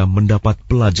mereka mendapat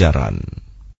pelajaran.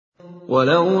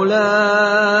 وَلَوْلَا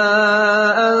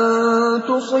أَن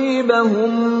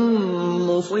تُصِيبَهُم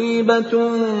مُّصِيبَةٌ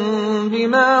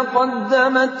بِمَا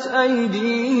قَدَّمَتْ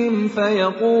أَيْدِيهِمْ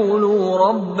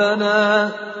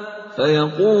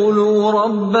فَيَقُولُوا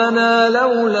رَبَّنَا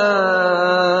لَوْلَا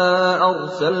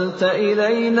أَرْسَلْتَ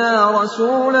إِلَيْنَا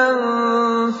رَسُولًا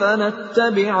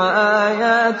فَنَتَّبِعَ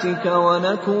آيَاتِكَ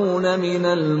وَنَكُونَ مِنَ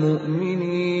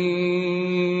الْمُؤْمِنِينَ.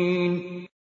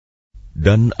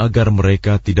 Dan agar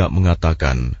mereka tidak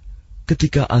mengatakan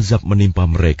ketika azab menimpa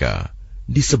mereka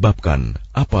disebabkan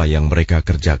apa yang mereka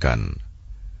kerjakan,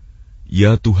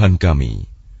 "Ya Tuhan kami,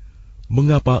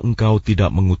 mengapa Engkau tidak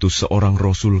mengutus seorang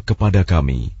Rasul kepada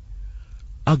kami,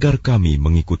 agar kami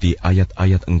mengikuti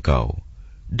ayat-ayat Engkau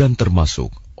dan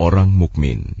termasuk orang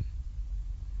mukmin.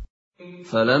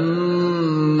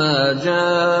 فَلَمَّا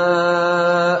جَاءَهُمُ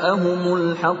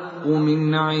الْحَقُّ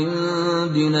مِنْ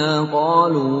عِنْدِنَا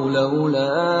قَالُوا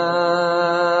لَوْلَا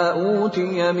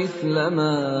أُوتِيَ مِثْلَ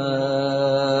مَا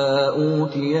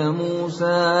أُوتِيَ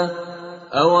مُوسَى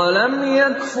أَوَلَمْ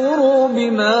يَكْفُرُوا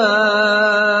بِمَا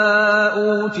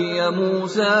أُوتِيَ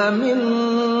مُوسَى مِنْ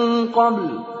قَبْلُ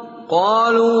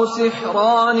قَالُوا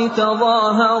سِحْرَانِ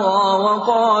تَظَاهَرَا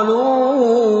وَقَالُوا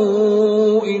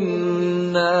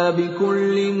إِنَّا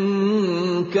بِكُلٍّ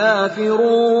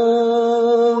كَافِرُونَ.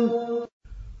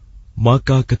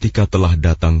 Maka ketika telah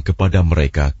datang kepada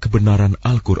mereka kebenaran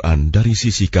Al-Quran dari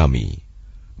sisi kami,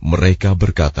 mereka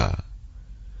berkata,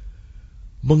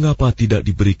 mengapa tidak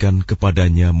diberikan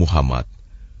kepadanya Muhammad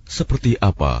seperti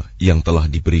apa yang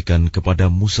telah diberikan kepada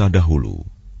Musa dahulu?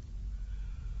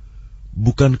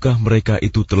 Bukankah mereka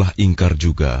itu telah ingkar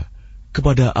juga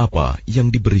kepada apa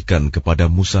yang diberikan kepada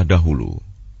Musa dahulu?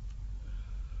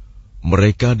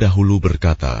 Mereka dahulu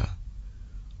berkata,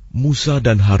 Musa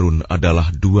dan Harun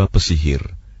adalah dua pesihir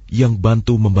yang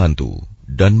bantu-membantu,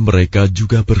 dan mereka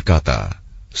juga berkata,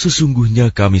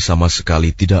 sesungguhnya kami sama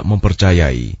sekali tidak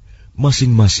mempercayai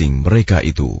masing-masing mereka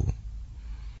itu.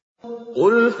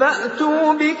 قُلْ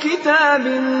فَأْتُوا بِكِتَابٍ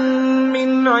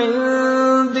مِّنْ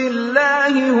عِندِ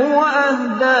اللَّهِ هُوَ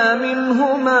أَهْدَىٰ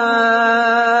مِنْهُمَا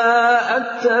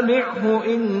أَتَّبِعْهُ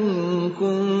إِن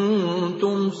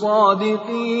كُنتُمْ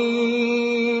صَادِقِينَ.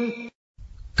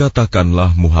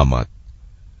 Katakanlah Muhammad,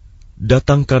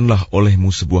 datangkanlah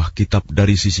olehmu sebuah kitab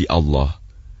dari sisi Allah,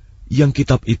 yang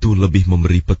kitab itu lebih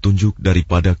memberi petunjuk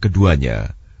daripada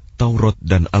keduanya, Taurat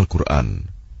dan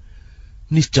Al-Quran.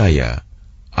 Niscaya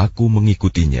aku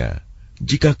mengikutinya,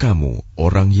 jika kamu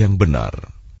orang yang benar.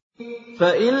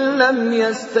 فَإِن لَّمْ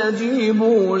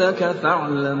يَسْتَجِيبُوا لَكَ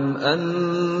فَاعْلَمْ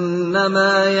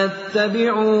أَنَّمَا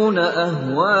يَتَّبِعُونَ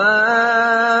أَهْوَاءَهُمْ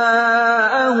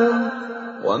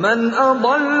وَمَنْ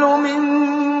أَضَلُّ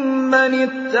مِمَّنِ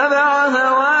اتَّبَعَ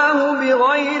هَوَاهُ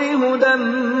بِغَيْرِ هُدًى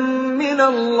مِّنَ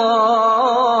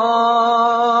اللَّهِ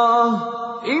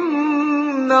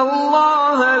إِنَّ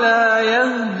اللَّهَ لَا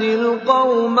يَهْدِي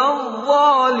الْقَوْمَ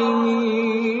الظَّالِمِينَ.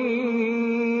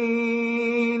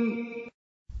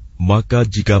 Maka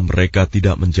jika mereka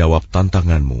tidak menjawab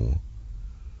tantanganmu,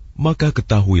 maka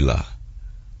ketahuilah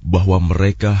bahwa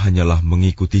mereka hanyalah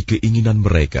mengikuti keinginan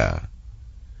mereka.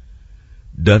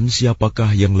 Dan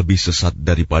siapakah yang lebih sesat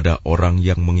daripada orang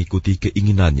yang mengikuti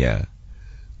keinginannya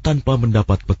tanpa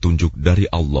mendapat petunjuk dari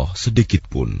Allah sedikit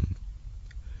pun?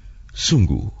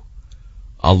 Sungguh,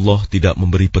 Allah tidak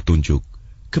memberi petunjuk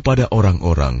kepada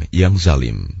orang-orang yang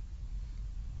zalim.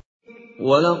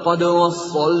 وَلَقَدْ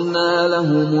وَصَّلْنَا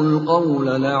لَهُمُ الْقَوْلَ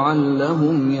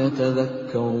لَعَلَّهُمْ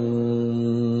يَتَذَكَّرُونَ.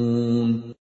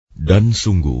 Dan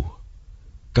sungguh,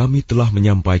 kami telah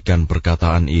menyampaikan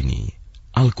perkataan ini,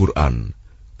 Al-Quran,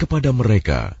 kepada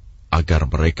mereka, agar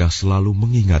mereka selalu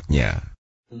mengingatnya.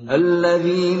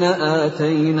 الَّذِينَ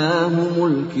آتَيْنَاهُمُ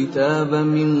الْكِتَابَ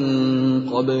مِنْ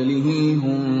قَبْلِهِ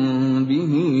هُمْ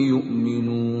بِهِ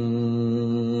يُؤْمِنُونَ.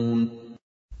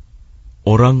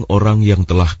 Orang-orang yang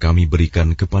telah kami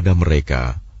berikan kepada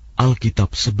mereka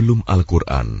Alkitab sebelum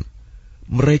Al-Quran,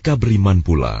 mereka beriman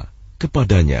pula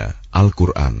kepadanya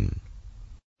Al-Quran.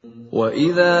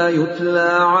 وَإِذَا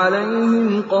يُتْلَى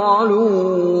عَلَيْهِمْ قَالُوا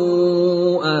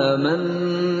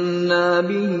آمَنَّا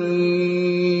بِهِ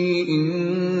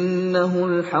إِنَّهُ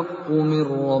الْحَقُّ مِنْ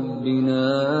رَبِّنَا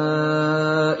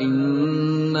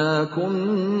إِنَّا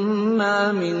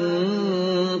كُنَّا مِنْ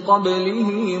قَبْلِهِ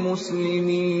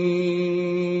مُسْلِمِينَ.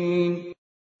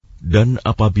 Dan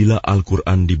apabila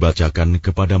Al-Quran dibacakan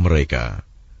kepada mereka,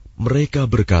 mereka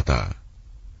berkata,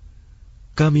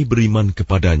 kami beriman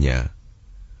kepadanya.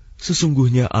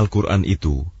 Sesungguhnya Al-Quran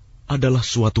itu adalah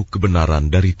suatu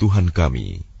kebenaran dari Tuhan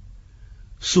kami.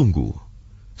 Sungguh,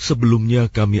 sebelumnya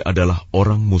kami adalah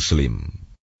orang Muslim.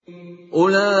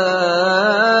 أُولَئِكَ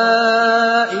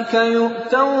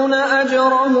يُؤْتَوْنَ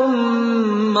أَجْرَهُمْ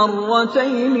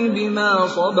مَرَّتَيْنِ بِمَا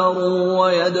صَبَرُوا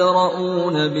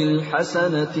وَيَدْرَءُونَ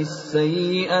بِالْحَسَنَةِ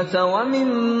السَّيِّئَةَ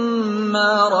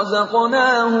وَمِمَّا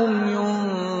رَزَقْنَاهُمْ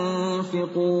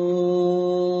يُنْفِقُونَ.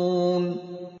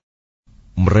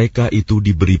 Mereka itu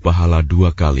diberi pahala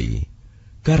 2 kali,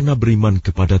 karena beriman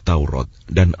kepada Taurat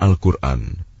dan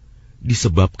Al-Quran,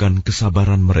 disebabkan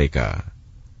kesabaran mereka.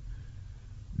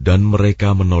 Dan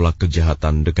mereka menolak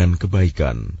kejahatan dengan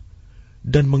kebaikan,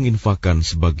 dan menginfakkan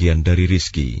sebagian dari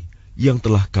rizki yang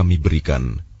telah kami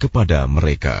berikan kepada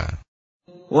mereka.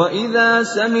 وَإِذَا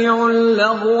سَمِعُوا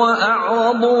اللَّغْوَ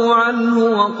أَعْرَضُوا عَنْهُ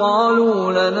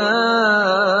وَقَالُوا لَنَا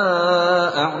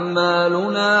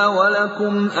أَعْمَالُنَا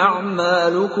وَلَكُمْ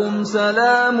أَعْمَالُكُمْ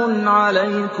سَلَامٌ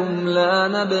عَلَيْكُمْ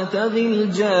لَا نَبْتَغِي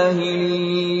الْجَاهِلِينَ.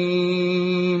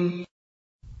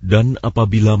 Dan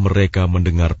apabila mereka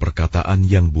mendengar perkataan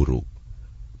yang buruk,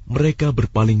 mereka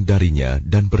berpaling darinya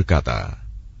dan berkata,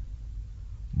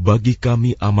 bagi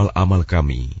kami amal-amal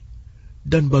kami,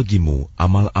 dan bagimu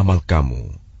amal-amal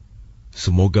kamu.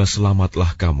 Semoga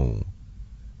selamatlah kamu.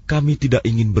 Kami tidak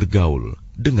ingin bergaul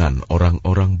dengan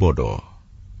orang-orang bodoh.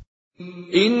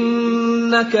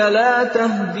 Innaka la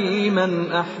tahdi man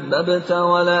ahbabta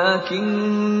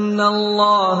walakinna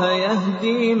Allah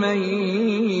yahdi man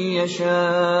yasha'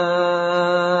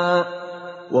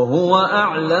 wa huwa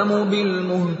a'lamu bil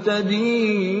muhtadin.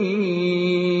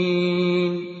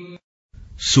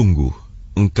 Sungguh,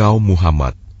 engkau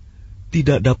Muhammad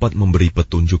tidak dapat memberi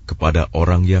petunjuk kepada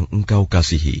orang yang engkau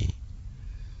kasihi.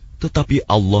 Tetapi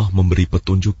Allah memberi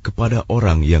petunjuk kepada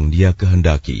orang yang Dia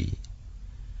kehendaki.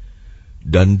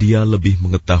 Dan Dia lebih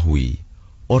mengetahui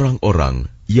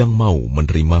orang-orang yang mau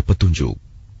menerima petunjuk.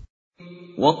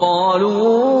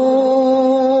 وَقَالُوا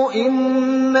إِن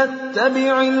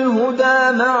نَّتَّبِعِ الْهُدَى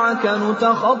مَعَكَ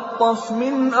نُتَخَطَّفْ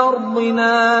مِنْ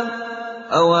أَرْضِنَا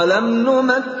أَوَلَمْ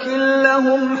نُمَكِّنْ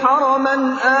لَهُمْ حَرَمًا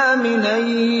آمِنًا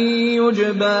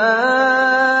يُجْبَى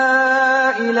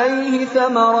إِلَيْهِ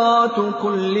ثَمَرَاتُ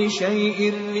كُلِّ شَيْءٍ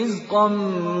رِزْقًا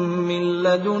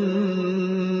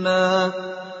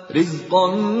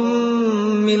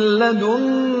مِّن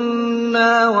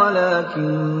لَّدُنَّا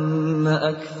وَلَكِنَّ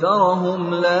أَكْثَرَهُمْ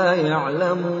لَا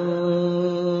يَعْلَمُونَ.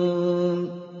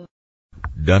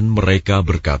 Dan mereka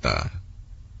berkata,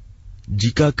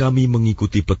 jika kami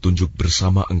mengikuti petunjuk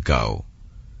bersama engkau,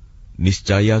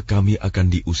 niscaya kami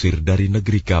akan diusir dari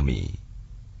negeri kami.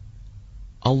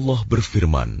 Allah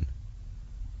berfirman,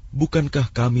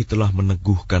 bukankah kami telah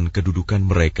meneguhkan kedudukan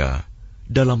mereka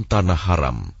dalam tanah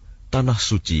haram, tanah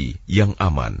suci yang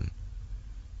aman,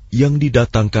 yang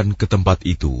didatangkan ke tempat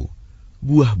itu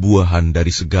buah-buahan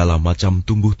dari segala macam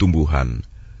tumbuh-tumbuhan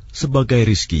sebagai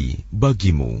rizki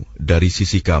bagimu dari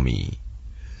sisi kami.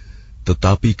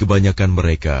 Tetapi kebanyakan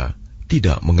mereka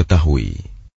tidak mengetahui.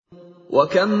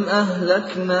 وَكَمْ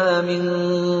أَهْلَكْنَا مِنْ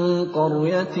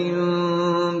قَرْيَةٍ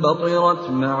بَطِرَتْ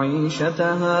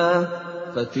مَعِيشَتَهَا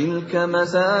فَتِلْكَ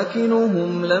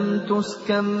مَسَاكِنُهُمْ لَمْ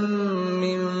تُسْكَنْ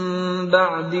مِنْ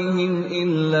بَعْدِهِمْ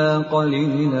إِلَّا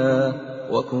قَلِيلًا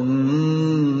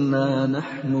وَكُنَّا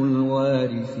نَحْنُ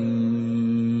الْوَارِثِينَ.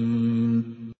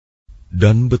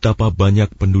 Dan betapa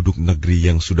banyak penduduk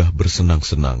negeri yang sudah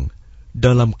bersenang-senang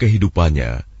dalam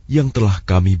kehidupannya yang telah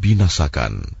kami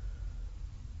binasakan.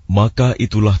 Maka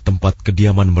itulah tempat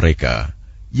kediaman mereka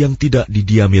yang tidak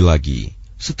didiami lagi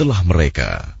setelah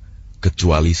mereka,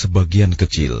 kecuali sebagian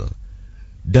kecil,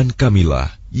 dan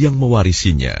kamilah yang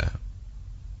mewarisinya.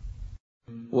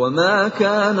 وَمَا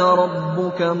كَانَ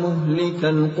رَبُّكَ مُهْلِكَ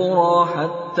الْقُرَى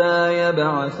حَتَّى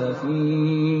يَبْعَثَ فِي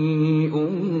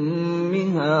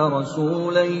أُمِّهَا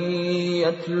رَسُولًا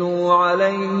يَتْلُو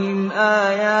عَلَيْهِمْ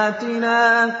آيَاتِنَا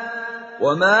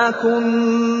وَمَا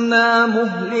كُنَّا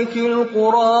مُهْلِكِي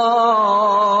الْقُرَى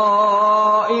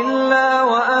إِلَّا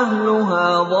وَأَهْلُهَا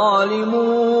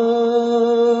ظَالِمُونَ.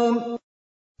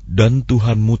 Dan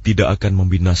Tuhanmu tidak akan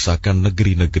membinasakan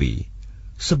negeri-negeri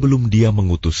sebelum Dia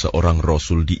mengutus seorang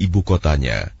Rasul di ibu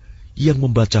kotanya yang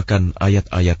membacakan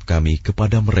ayat-ayat kami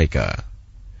kepada mereka.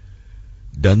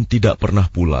 Dan tidak pernah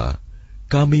pula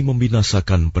kami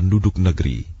membinasakan penduduk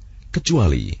negeri,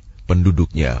 kecuali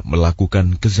penduduknya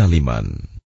melakukan kezaliman.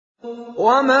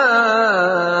 وَمَا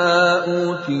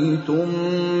أُوتِيتُم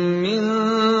مِّن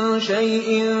شَيْءٍ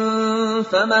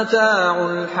فَمَتَاعُ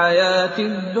الْحَيَاةِ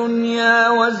الدُّنْيَا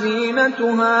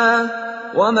وَزِينَتُهَا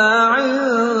وَمَا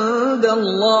عِندَ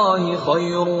اللَّهِ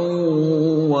خَيْرٌ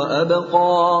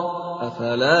وَأَبْقَى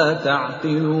أَفَلَا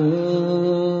تَعْقِلُونَ.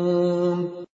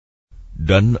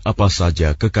 Dan apa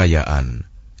saja kekayaan,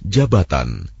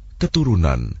 jabatan,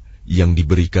 keturunan yang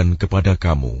diberikan kepada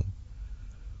kamu,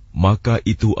 maka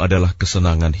itu adalah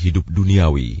kesenangan hidup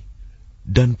duniawi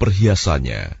dan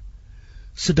perhiasannya.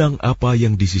 Sedang apa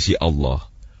yang di sisi Allah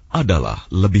adalah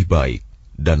lebih baik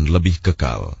dan lebih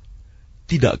kekal.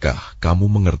 Tidakkah kamu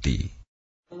mengerti?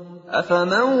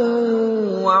 أَفَمَنْ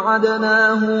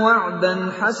وَعَدْنَاهُ وَعْدًا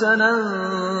حَسَنًا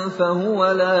فَهُوَ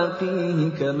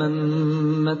لَاقِيهِ كَمَنْ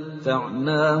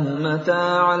مَتَّعْنَاهُ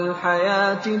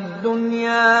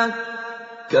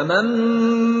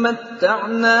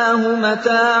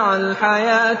مَتَاعَ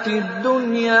الْحَيَاةِ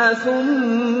الدُّنْيَا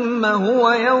ثُمَّ هُوَ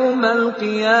يَوْمَ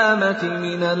الْقِيَامَةِ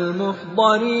مِنَ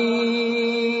الْمُحْضَرِينَ.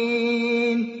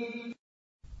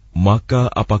 Maka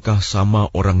apakah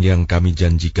sama orang yang kami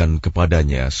janjikan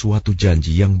kepadanya suatu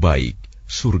janji yang baik,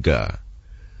 surga,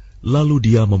 lalu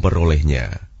dia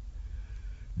memperolehnya,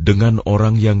 dengan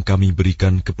orang yang kami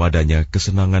berikan kepadanya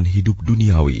kesenangan hidup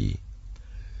duniawi,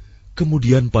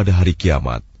 kemudian pada hari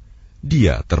kiamat,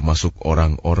 dia termasuk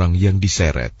orang-orang yang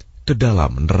diseret ke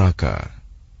dalam neraka.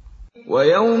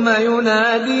 وَيَوْمَ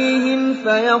يُنَادِيهِمْ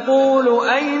فَيَقُولُ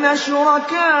أَيْنَ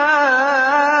شُرَكَائِيَ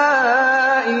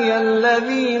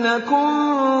الَّذِينَ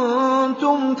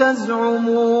كُنتُمْ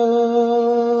تَزْعُمُونَ.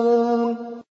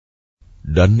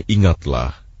 Dan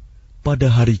ingatlah, pada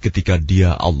hari ketika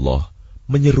Dia Allah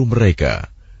menyeru mereka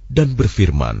dan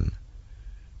berfirman,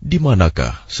 di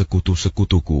manakah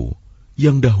sekutu-sekutuku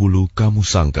yang dahulu kamu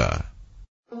sangka?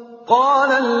 قال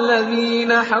الذين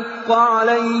حق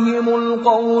عليهم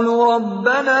القول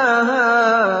ربنا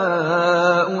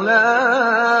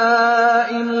هؤلاء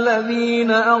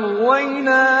الذين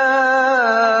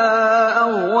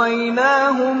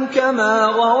أغويناهم كما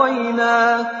غوينا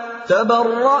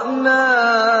تبرأنا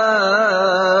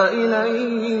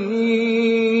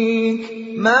إليك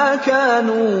ما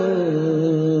كانوا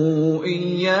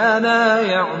إيانا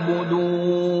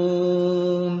يعبدون.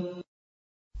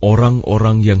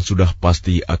 Orang-orang yang sudah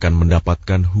pasti akan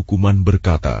mendapatkan hukuman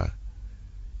berkata,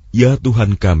 "Ya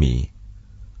Tuhan kami,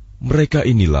 mereka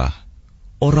inilah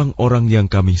orang-orang yang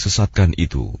kami sesatkan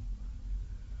itu.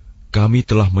 Kami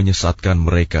telah menyesatkan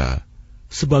mereka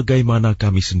sebagaimana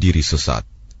kami sendiri sesat.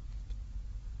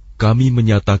 Kami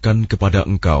menyatakan kepada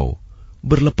Engkau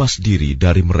berlepas diri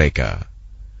dari mereka.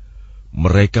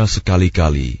 Mereka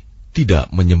sekali-kali tidak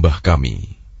menyembah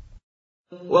kami."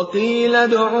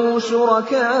 وَقِيلَ ادْعُوا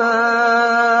شُرَكَاءَكُمْ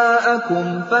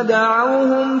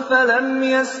فَدَعَوْهُمْ فَلَمْ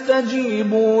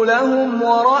يَسْتَجِيبُوا لَهُمْ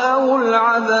وَرَأَوُا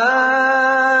الْعَذَابَ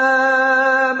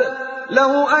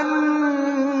لَوْ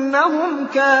أَنَّهُمْ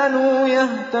كَانُوا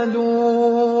يَهْتَدُونَ.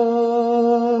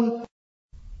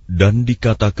 Dan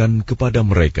dikatakan kepada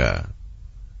mereka,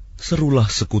 serulah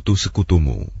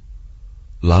sekutu-sekutumu.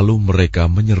 Lalu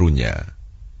mereka menyerunya.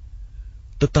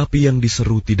 Tetapi yang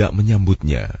diseru tidak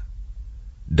menyambutnya.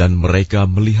 Dan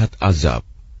mereka melihat azab.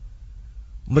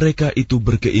 Mereka itu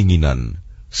berkeinginan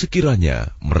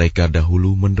sekiranya mereka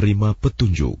dahulu menerima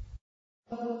petunjuk.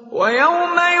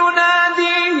 وَيَوْمَ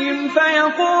يُنَادِيهِمْ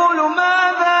فَيَقُولُ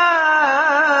مَاذَا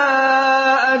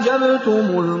أَجَبْتُمُ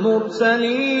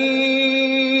الْمُرْسَلِينَ.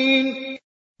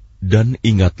 Dan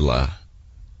ingatlah,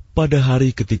 pada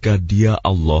hari ketika Dia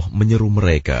Allah menyeru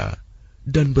mereka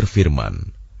dan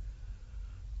berfirman,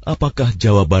 apakah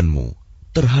jawabanmu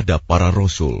terhadap para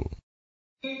rasul?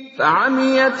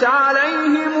 فَعَمِيَتْ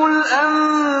عَلَيْهِمُ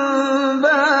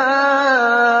الْأَنْبَاءُ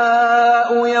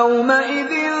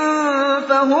يَوْمَئِذٍ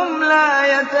فَهُمْ لَا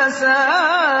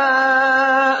يَتَسَاءَلُونَ.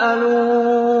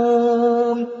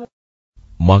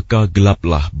 Maka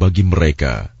gelaplah bagi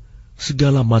mereka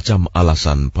segala macam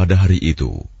alasan pada hari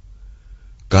itu.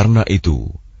 Karena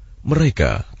itu,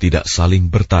 mereka tidak saling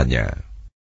bertanya.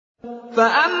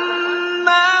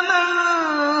 فَأَمَّا مَنْ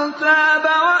تَابَ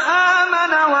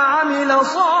وَآمَنَ وَعَمِلَ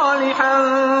صَالِحًا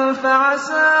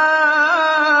فَعَسَىٰ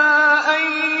أَن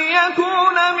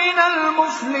يَكُونَ مِنَ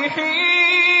الْمُفْلِحِينَ.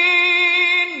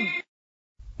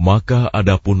 Maka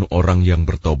adapun orang yang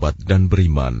bertobat dan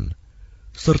beriman,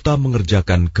 serta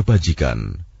mengerjakan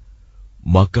kebajikan,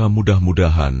 maka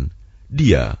mudah-mudahan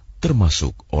dia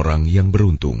termasuk orang yang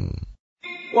beruntung.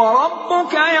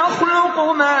 وَرَبُّكَ يَخْلُقُ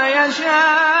مَا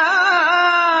يَشَاءُ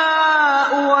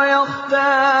وَيَخْتَارُ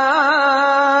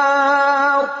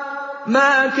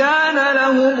مَا كَانَ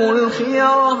لَهُمُ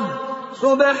الْخِيَرَةُ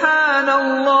سُبْحَانَ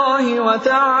اللَّهِ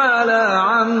وَتَعَالَى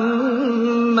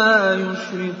عَمَّا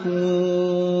يُشْرِكُونَ.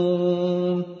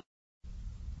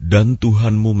 Dan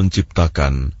Tuhanmu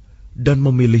menciptakan dan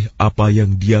memilih apa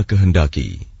yang Dia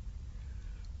kehendaki.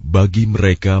 Bagi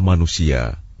mereka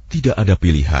manusia tidak ada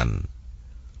pilihan.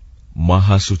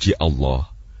 Maha suci Allah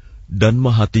dan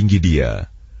maha tinggi Dia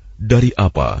dari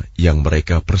apa yang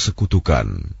mereka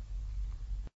persekutukan.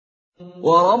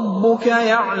 وَرَبُّكَ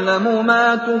يَعْلَمُ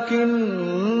مَا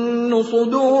تُكِنُّ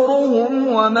صُدُورُهُمْ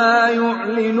وَمَا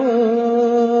يُعْلِنُونَ.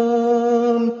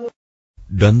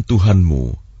 Dan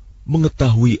Tuhanmu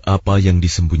mengetahui apa yang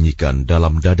disembunyikan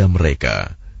dalam dada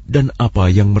mereka dan apa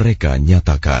yang mereka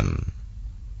nyatakan.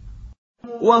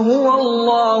 وَهُوَ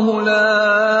اللَّهُ لَا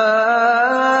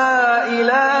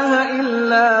إِلَٰهَ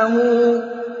إِلَّا هُوَ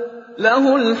لَهُ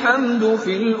الْحَمْدُ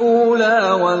فِي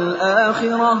الْأُولَىٰ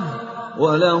وَالْآخِرَةِ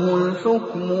وَلَهُ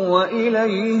الْحُكْمُ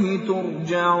وَإِلَيْهِ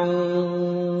تُرْجَعُونَ.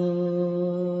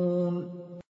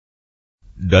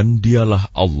 Dan Dialah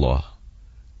Allah,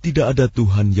 tidak ada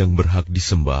Tuhan yang berhak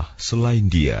disembah selain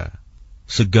Dia.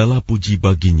 Segala puji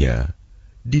baginya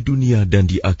di dunia dan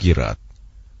di akhirat,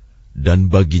 dan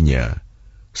baginya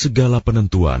segala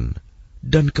penentuan,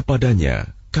 dan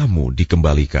kepadanya kamu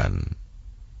dikembalikan.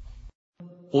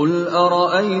 قل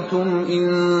أرأيتم إن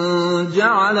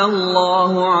جعل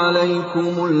الله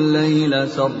عليكم الليل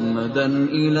سرمدا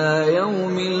إلى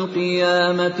يوم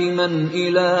القيامة من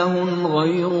إله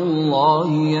غير الله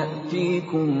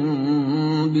يأتيكم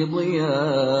بضياء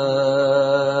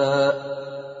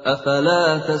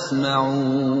أفلا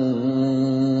تسمعون.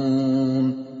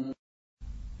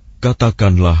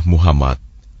 Katakanlah Muhammad,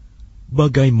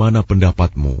 bagaimana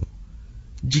pendapatmu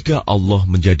jika Allah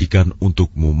menjadikan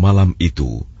untukmu malam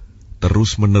itu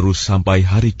terus-menerus sampai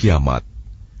hari kiamat?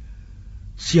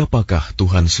 Siapakah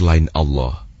Tuhan selain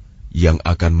Allah yang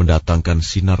akan mendatangkan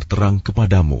sinar terang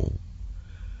kepadamu?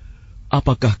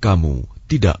 Apakah kamu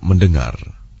tidak mendengar?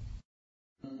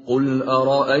 قل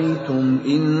أرأيتم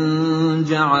إن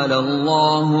جعل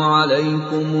الله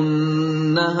عليكم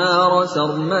النهار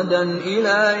سرمدا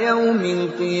إلى يوم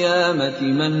القيامة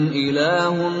من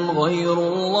إله غير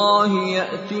الله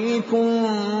يأتيكم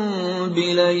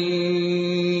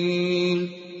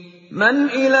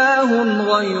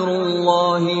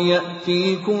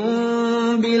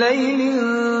بليل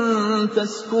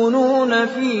تسكنون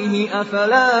فيه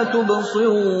أفلا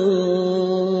تبصرون.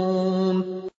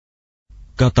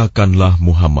 Katakanlah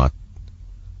Muhammad,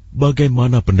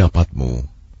 bagaimana pendapatmu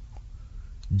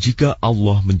jika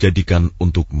Allah menjadikan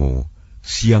untukmu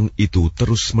siang itu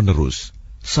terus-menerus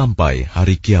sampai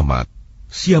hari kiamat?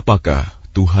 Siapakah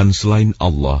Tuhan selain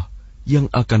Allah yang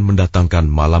akan mendatangkan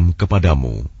malam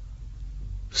kepadamu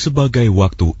sebagai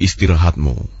waktu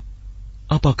istirahatmu?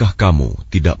 Apakah kamu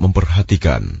tidak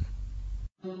memperhatikan?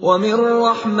 وَمِنْ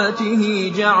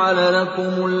رَحْمَتِهِ جَعَلَ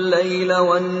لَكُمُ اللَّيْلَ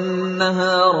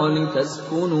وَالنَّهَارَ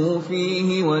لِتَسْكُنُوا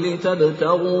فِيهِ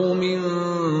وَلِتَبْتَغُوا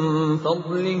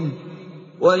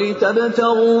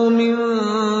مِنْ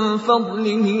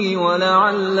فَضْلِهِ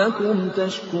وَلَعَلَّكُمْ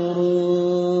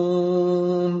تَشْكُرُونَ.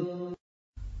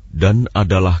 Dan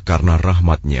adalah karena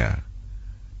rahmat-Nya,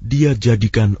 Dia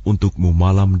jadikan untukmu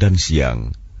malam dan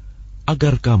siang,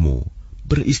 agar kamu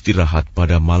beristirahat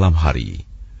pada malam hari,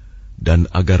 dan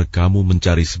agar kamu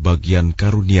mencari sebagian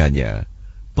karunia-Nya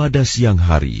pada siang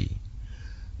hari,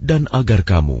 dan agar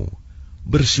kamu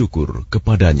bersyukur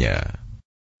kepadanya.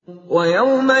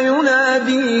 وَيَوْمَ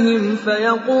يُنَادِيهِمْ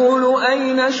فَيَقُولُ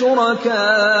أَيْنَ شُرَكَائِيَ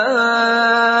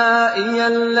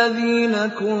الَّذِينَ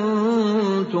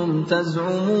كُنتُمْ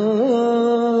تَزْعُمُونَ.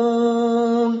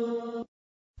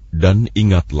 Dan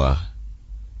ingatlah,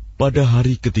 pada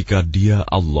hari ketika Dia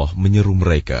Allah menyeru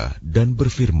mereka dan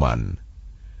berfirman,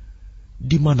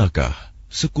 di manakah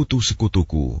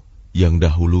sekutu-sekutuku yang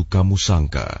dahulu kamu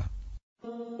sangka?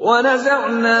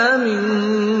 وَنَزَعْنَا مِنْ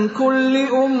كُلِّ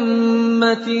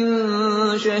أُمَّةٍ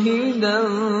شَهِيدًا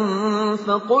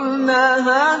فَقُلْنَا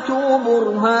هَاتُوا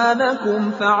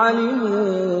بُرْهَانَكُمْ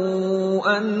فَعَلِمُوا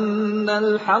أَنَّ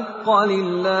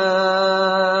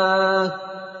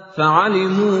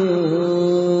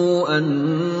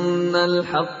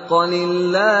الْحَقَّ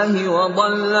لِلَّهِ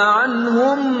وَضَلَّ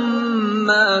عَنْهُمْ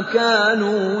مَا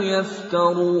كَانُوا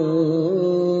يَفْتَرُونَ.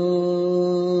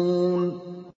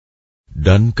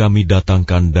 Dan kami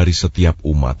datangkan dari setiap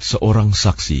umat seorang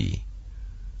saksi.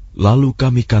 Lalu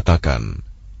kami katakan,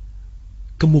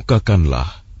 kemukakanlah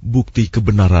bukti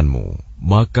kebenaranmu,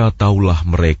 maka taulah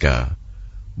mereka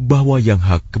bahwa yang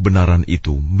hak kebenaran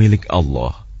itu milik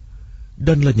Allah,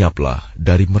 dan lenyaplah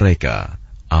dari mereka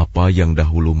apa yang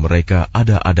dahulu mereka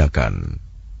ada-adakan.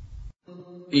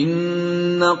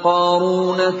 Inna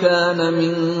Qaruna kana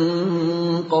min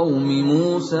qawmi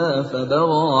Musa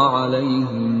fabagha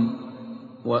alayhim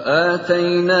wa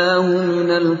atainahu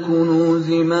minal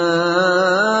kunuzi ma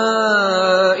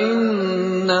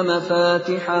inna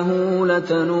mafatihahu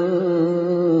latanu'u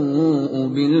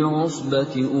bil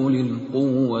usbati ulil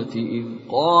quwwati idh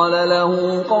qala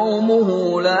lahu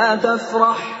qawmuhu la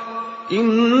tafrah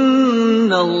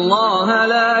Inna Allah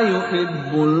la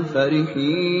yuhibbul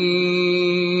farihin.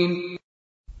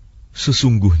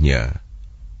 Sesungguhnya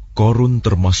Qarun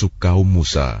termasuk kaum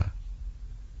Musa,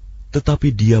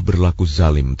 tetapi dia berlaku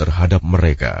zalim terhadap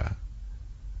mereka.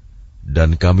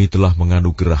 Dan kami telah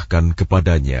menganugerahkan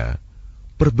kepadanya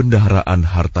perbendaharaan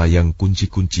harta yang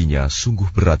kunci-kuncinya sungguh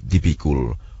berat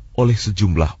dipikul oleh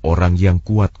sejumlah orang yang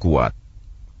kuat-kuat.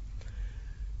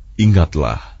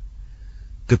 Ingatlah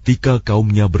ketika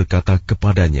kaumnya berkata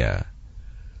kepadanya,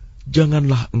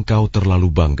 janganlah engkau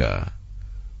terlalu bangga.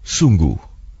 Sungguh,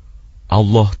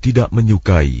 Allah tidak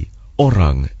menyukai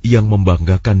orang yang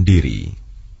membanggakan diri.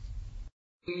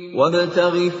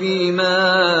 وَابْتَغِ فِيمَا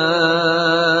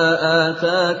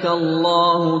آتَاكَ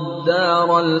اللَّهُ الدَّارَ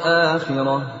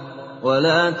الْآخِرَةَ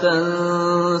ولا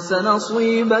تنس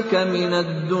نصيبك من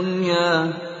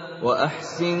الدنيا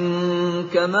وأحسن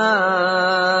كما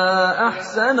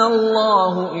أحسن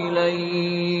الله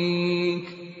إليك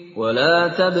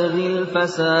ولا تبغ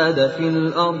الفساد في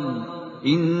الأرض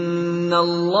إن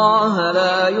الله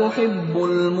لا يحب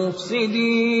المفسدين.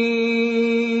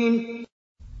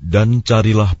 Dan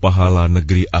carilah pahala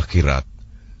negeri akhirat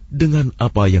dengan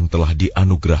apa yang telah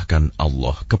dianugerahkan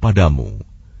Allah kepadamu.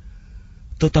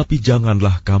 Tetapi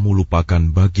janganlah kamu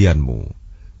lupakan bagianmu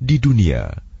di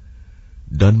dunia,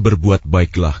 dan berbuat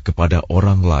baiklah kepada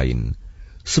orang lain,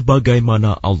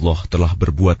 sebagaimana Allah telah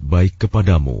berbuat baik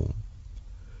kepadamu.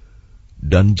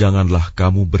 Dan janganlah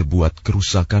kamu berbuat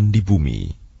kerusakan di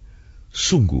bumi.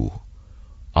 Sungguh,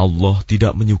 Allah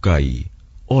tidak menyukai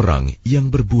orang yang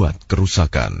berbuat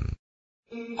kerusakan.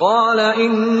 Qala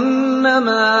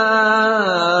innama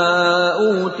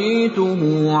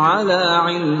utituhu ala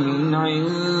ilmin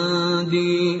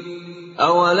indi.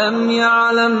 أَوَلَمْ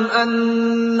يَعْلَمْ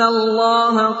أَنَّ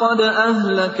اللَّهَ قَدْ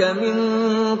أَهْلَكَ مِنْ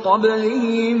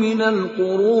قَبْلِهِ مِنَ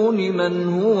الْقُرُونِ مَنْ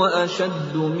هُوَ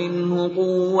أَشَدُّ مِنْهُ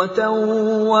قُوَّةً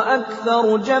وَأَكْثَرُ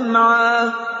جَمْعًا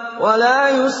وَلَا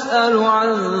يُسْأَلُ عَنْ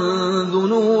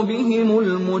ذُنُوبِهِمُ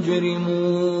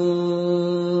الْمُجْرِمُونَ.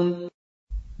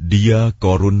 Dia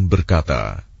Korun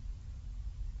berkata,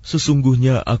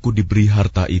 sesungguhnya aku diberi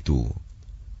harta itu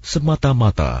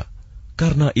semata-mata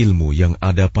karena ilmu yang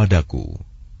ada padaku.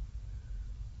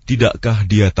 Tidakkah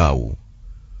dia tahu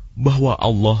bahwa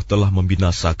Allah telah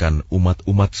membinasakan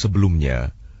umat-umat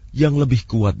sebelumnya yang lebih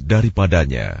kuat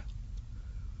daripadanya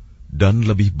dan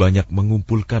lebih banyak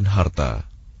mengumpulkan harta,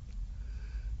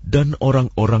 dan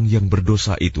orang-orang yang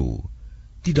berdosa itu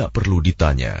tidak perlu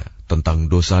ditanya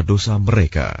tentang dosa-dosa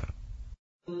mereka.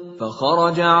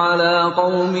 فَخَرَجَ عَلَى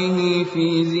قَوْمِهِ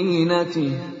فِي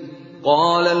زِينَتِهِ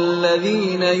قال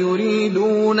الذين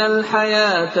يريدون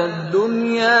الحياة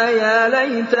الدنيا يا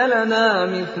ليت لنا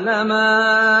مثل ما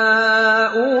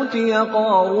أوتي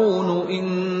قارون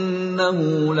إنه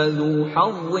لذو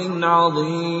حظ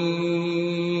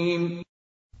عظيم.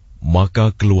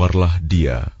 Maka keluarlah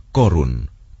dia, Korun,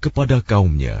 kepada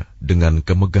kaumnya dengan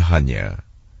kemegahannya.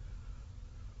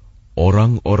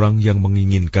 Orang-orang yang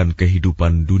menginginkan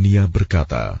kehidupan dunia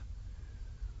berkata,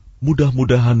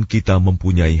 mudah-mudahan kita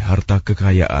mempunyai harta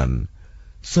kekayaan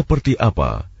seperti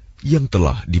apa yang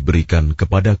telah diberikan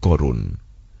kepada Korun.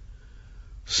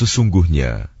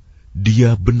 Sesungguhnya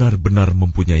dia benar-benar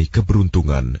mempunyai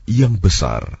keberuntungan yang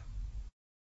besar.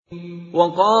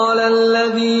 وَقَالَ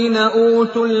الَّذِينَ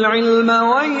أُوتُوا الْعِلْمَ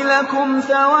وَيْلَكُمْ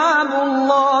ثَوَابُ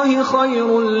اللَّهِ خَيْرٌ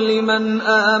لِّمَنْ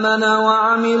آمَنَ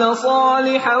وَعَمِلَ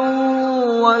صَالِحًا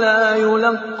وَلَا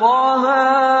يُلَقَّاهَا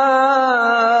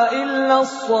إِلَّا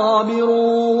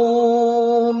الصَّابِرُونَ.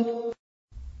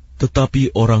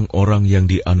 Tetapi orang-orang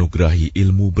yang dianugerahi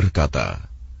ilmu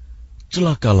berkata,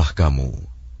 celakalah kamu.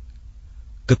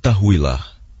 Ketahuilah,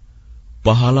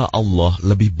 pahala Allah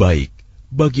lebih baik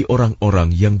bagi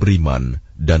orang-orang yang beriman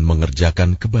dan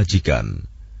mengerjakan kebajikan.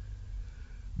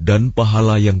 Dan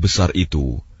pahala yang besar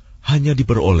itu hanya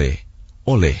diperoleh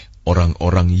oleh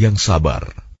orang-orang yang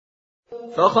sabar.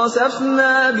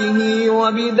 فَخَسَفْنَا بِهِ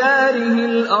وَبِدَارِهِ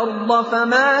الْأَرْضَ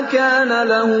فَمَا كَانَ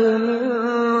لَهُ مِنْ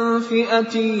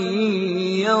فِئَةٍ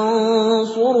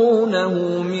يَنْصُرُونَهُ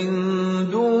مِنْ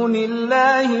دُونِ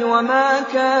اللَّهِ وَمَا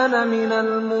كَانَ مِنَ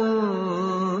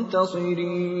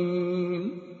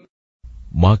الْمُنْتَصِرِينَ.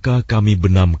 Maka kami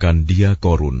benamkan dia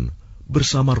Korun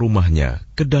bersama rumahnya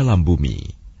ke dalam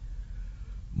bumi.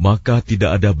 Maka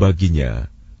tidak ada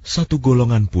baginya satu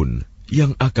golongan pun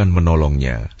yang akan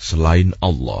menolongnya selain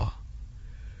Allah.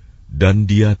 Dan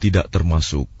dia tidak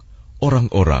termasuk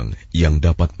orang-orang yang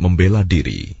dapat membela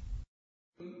diri.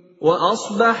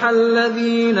 وَأَصْبَحَ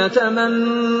الَّذِينَ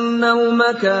تَمَنَّوْا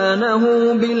مَكَانَهُ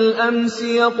بِالْأَمْسِ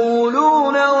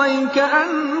يَقُولُونَ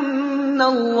وَيْكَأَنَّ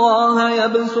اللَّهَ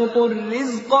يَبْسُطُ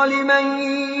الرِّزْقَ لِمَن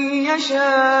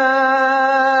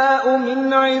يَشَاءُ مِنْ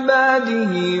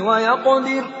عِبَادِهِ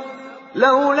وَيَقْدِرُ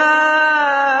لَوْلَا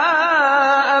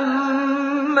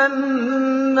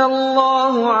أَمَّنَّ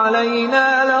اللَّهُ عَلَيْنَا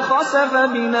لَخَسَفَ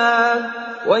بِنَا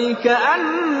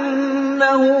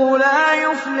وَيْكَأَنَّهُ لَا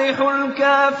يُفْلِحُ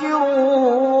الْكَافِرُونَ.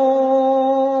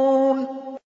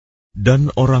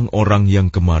 Dan orang-orang yang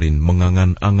kemarin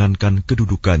mengangan-angankan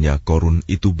kedudukannya Korun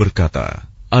itu berkata,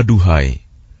 aduhai,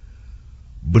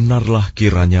 benarlah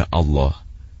kiranya Allah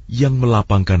yang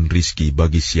melapangkan rizki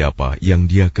bagi siapa yang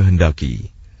dia kehendaki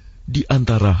di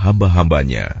antara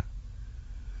hamba-hambanya,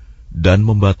 dan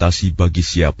membatasi bagi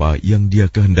siapa yang dia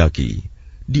kehendaki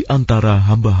di antara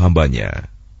hamba-hambanya.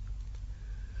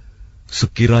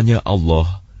 Sekiranya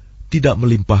Allah tidak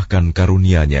melimpahkan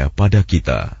karunia-Nya pada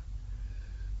kita,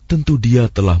 tentu Dia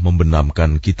telah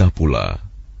membenamkan kita pula.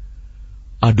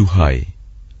 Aduhai,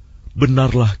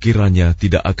 benarlah kiranya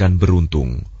tidak akan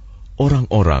beruntung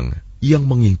orang-orang yang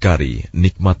mengingkari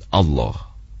nikmat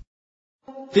Allah.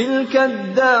 تلك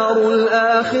الدار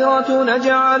الآخرة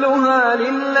نجعلها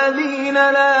للذين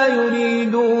لا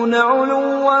يريدون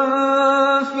علوا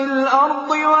في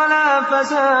الأرض ولا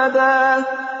فسادا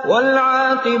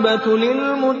والعاقبة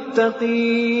للمتقين.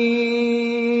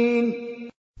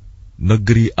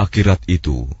 Negeri akhirat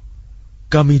itu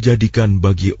kami jadikan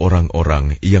bagi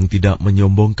orang-orang yang tidak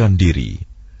menyombongkan diri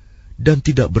dan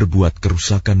tidak berbuat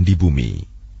kerusakan di bumi.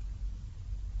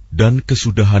 Dan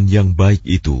kesudahan yang baik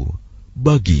itu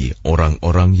bagi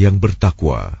orang-orang yang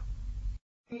bertakwa.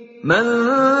 Man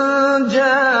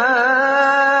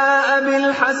jaa'a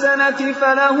bil hasanati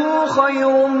falahu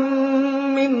khairun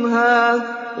minha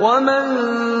wa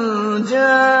man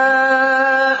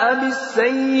jaa'a bis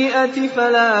sayyi'ati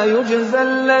fala yujza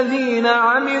alladhina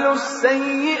 'amilus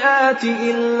sayyi'ati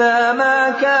illa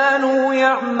ma kanu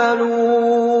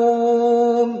ya'malun.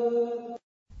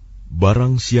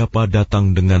 Barang siapa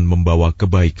datang dengan membawa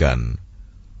kebaikan,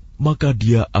 maka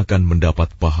dia akan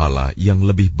mendapat pahala yang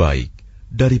lebih baik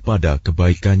daripada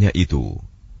kebaikannya itu.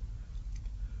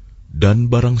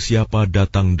 Dan barang siapa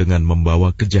datang dengan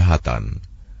membawa kejahatan,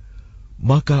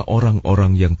 maka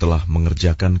orang-orang yang telah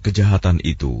mengerjakan kejahatan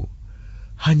itu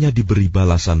hanya diberi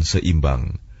balasan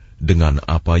seimbang dengan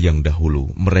apa yang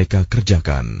dahulu mereka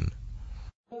kerjakan.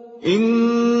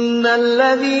 Innal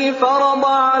ladzi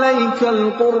farada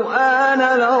 'alaikal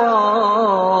Qur'ana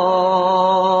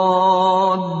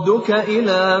laradduka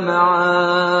ila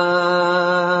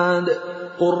ma'ad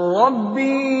qur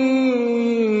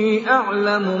rabbi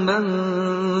a'lamu man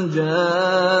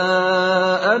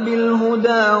jaa'a bil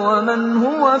huda wa man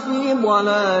huwa fi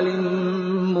dhalalin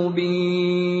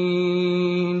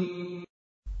mubin.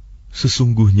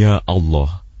 Sesungguhnya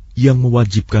Allah yang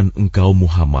mewajibkan engkau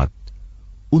Muhammad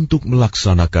untuk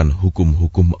melaksanakan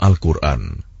hukum-hukum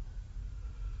Al-Quran,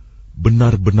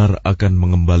 benar-benar akan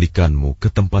mengembalikanmu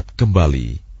ke tempat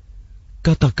kembali.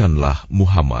 Katakanlah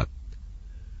Muhammad,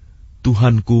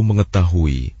 Tuhanku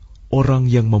mengetahui orang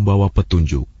yang membawa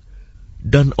petunjuk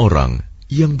dan orang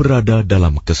yang berada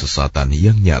dalam kesesatan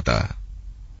yang nyata.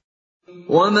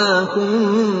 وَمَا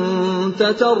كُنْتَ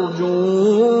تَرْجُو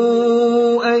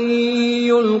أَنْ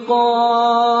يُلْقَى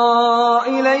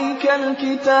إِلَيْكَ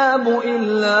الْكِتَابُ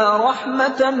إِلَّا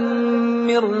رَحْمَةً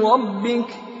مِّنْ رَبِّكَ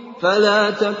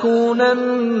فَلَا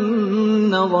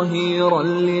تَكُونَنَّ ظَهِيرًا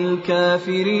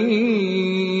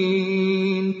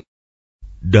لِلْكَافِرِينَ.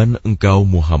 Dan engkau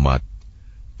Muhammad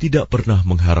tidak pernah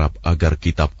mengharap agar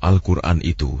kitab Al-Quran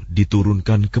itu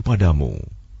diturunkan kepadamu.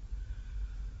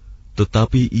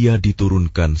 Tetapi ia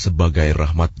diturunkan sebagai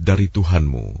rahmat dari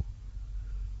Tuhanmu.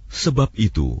 Sebab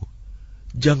itu,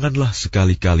 janganlah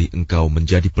sekali-kali engkau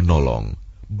menjadi penolong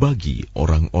bagi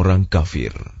orang-orang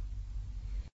kafir.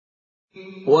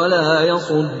 وَلَا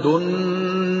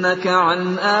يَصُدُّنَّكَ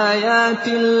عَنْ آيَاتِ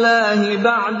اللَّهِ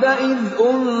بَعْدَ إِذْ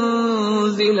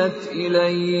أُنْزِلَتْ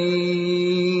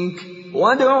إِلَيْكَ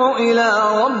وَادْعُ إِلَى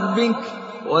رَبِّكَ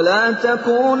وَلَا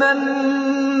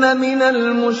تَكُونَنَّ مِنَ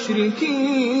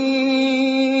الْمُشْرِكِينَ.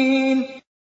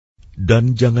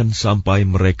 Dan jangan sampai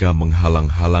mereka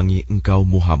menghalang-halangi engkau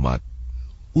Muhammad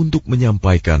untuk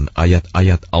menyampaikan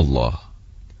ayat-ayat Allah.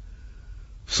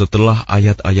 Setelah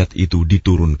ayat-ayat itu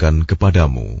diturunkan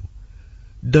kepadamu,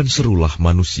 dan serulah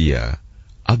manusia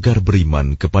agar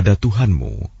beriman kepada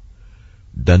Tuhanmu,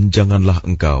 dan janganlah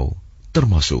engkau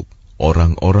termasuk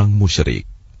orang-orang musyrik.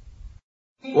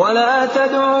 وَلَا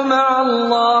تَدْعُ مَعَ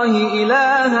اللَّهِ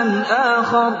إِلَٰهًا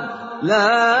آخَرَ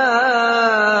لَا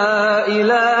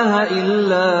إِلَٰهَ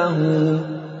إِلَّا هُوَ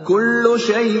كُلُّ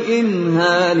شَيْءٍ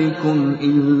هَالِكٌ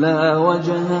إِلَّا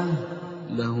وَجْهَهُ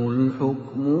لَهُ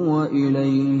الْحُكْمُ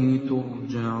وَإِلَيْهِ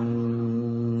تُرْجَعُونَ.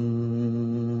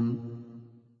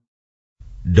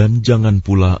 Dan jangan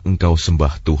pula engkau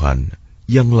sembah Tuhan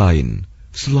yang lain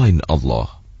selain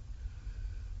Allah.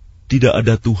 Tidak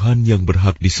ada Tuhan yang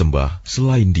berhak disembah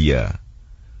selain Dia.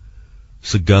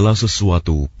 Segala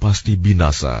sesuatu pasti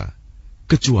binasa,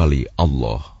 kecuali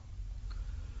Allah.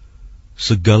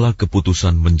 Segala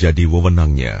keputusan menjadi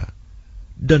wewenangnya,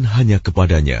 dan hanya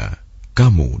kepadanya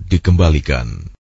kamu dikembalikan.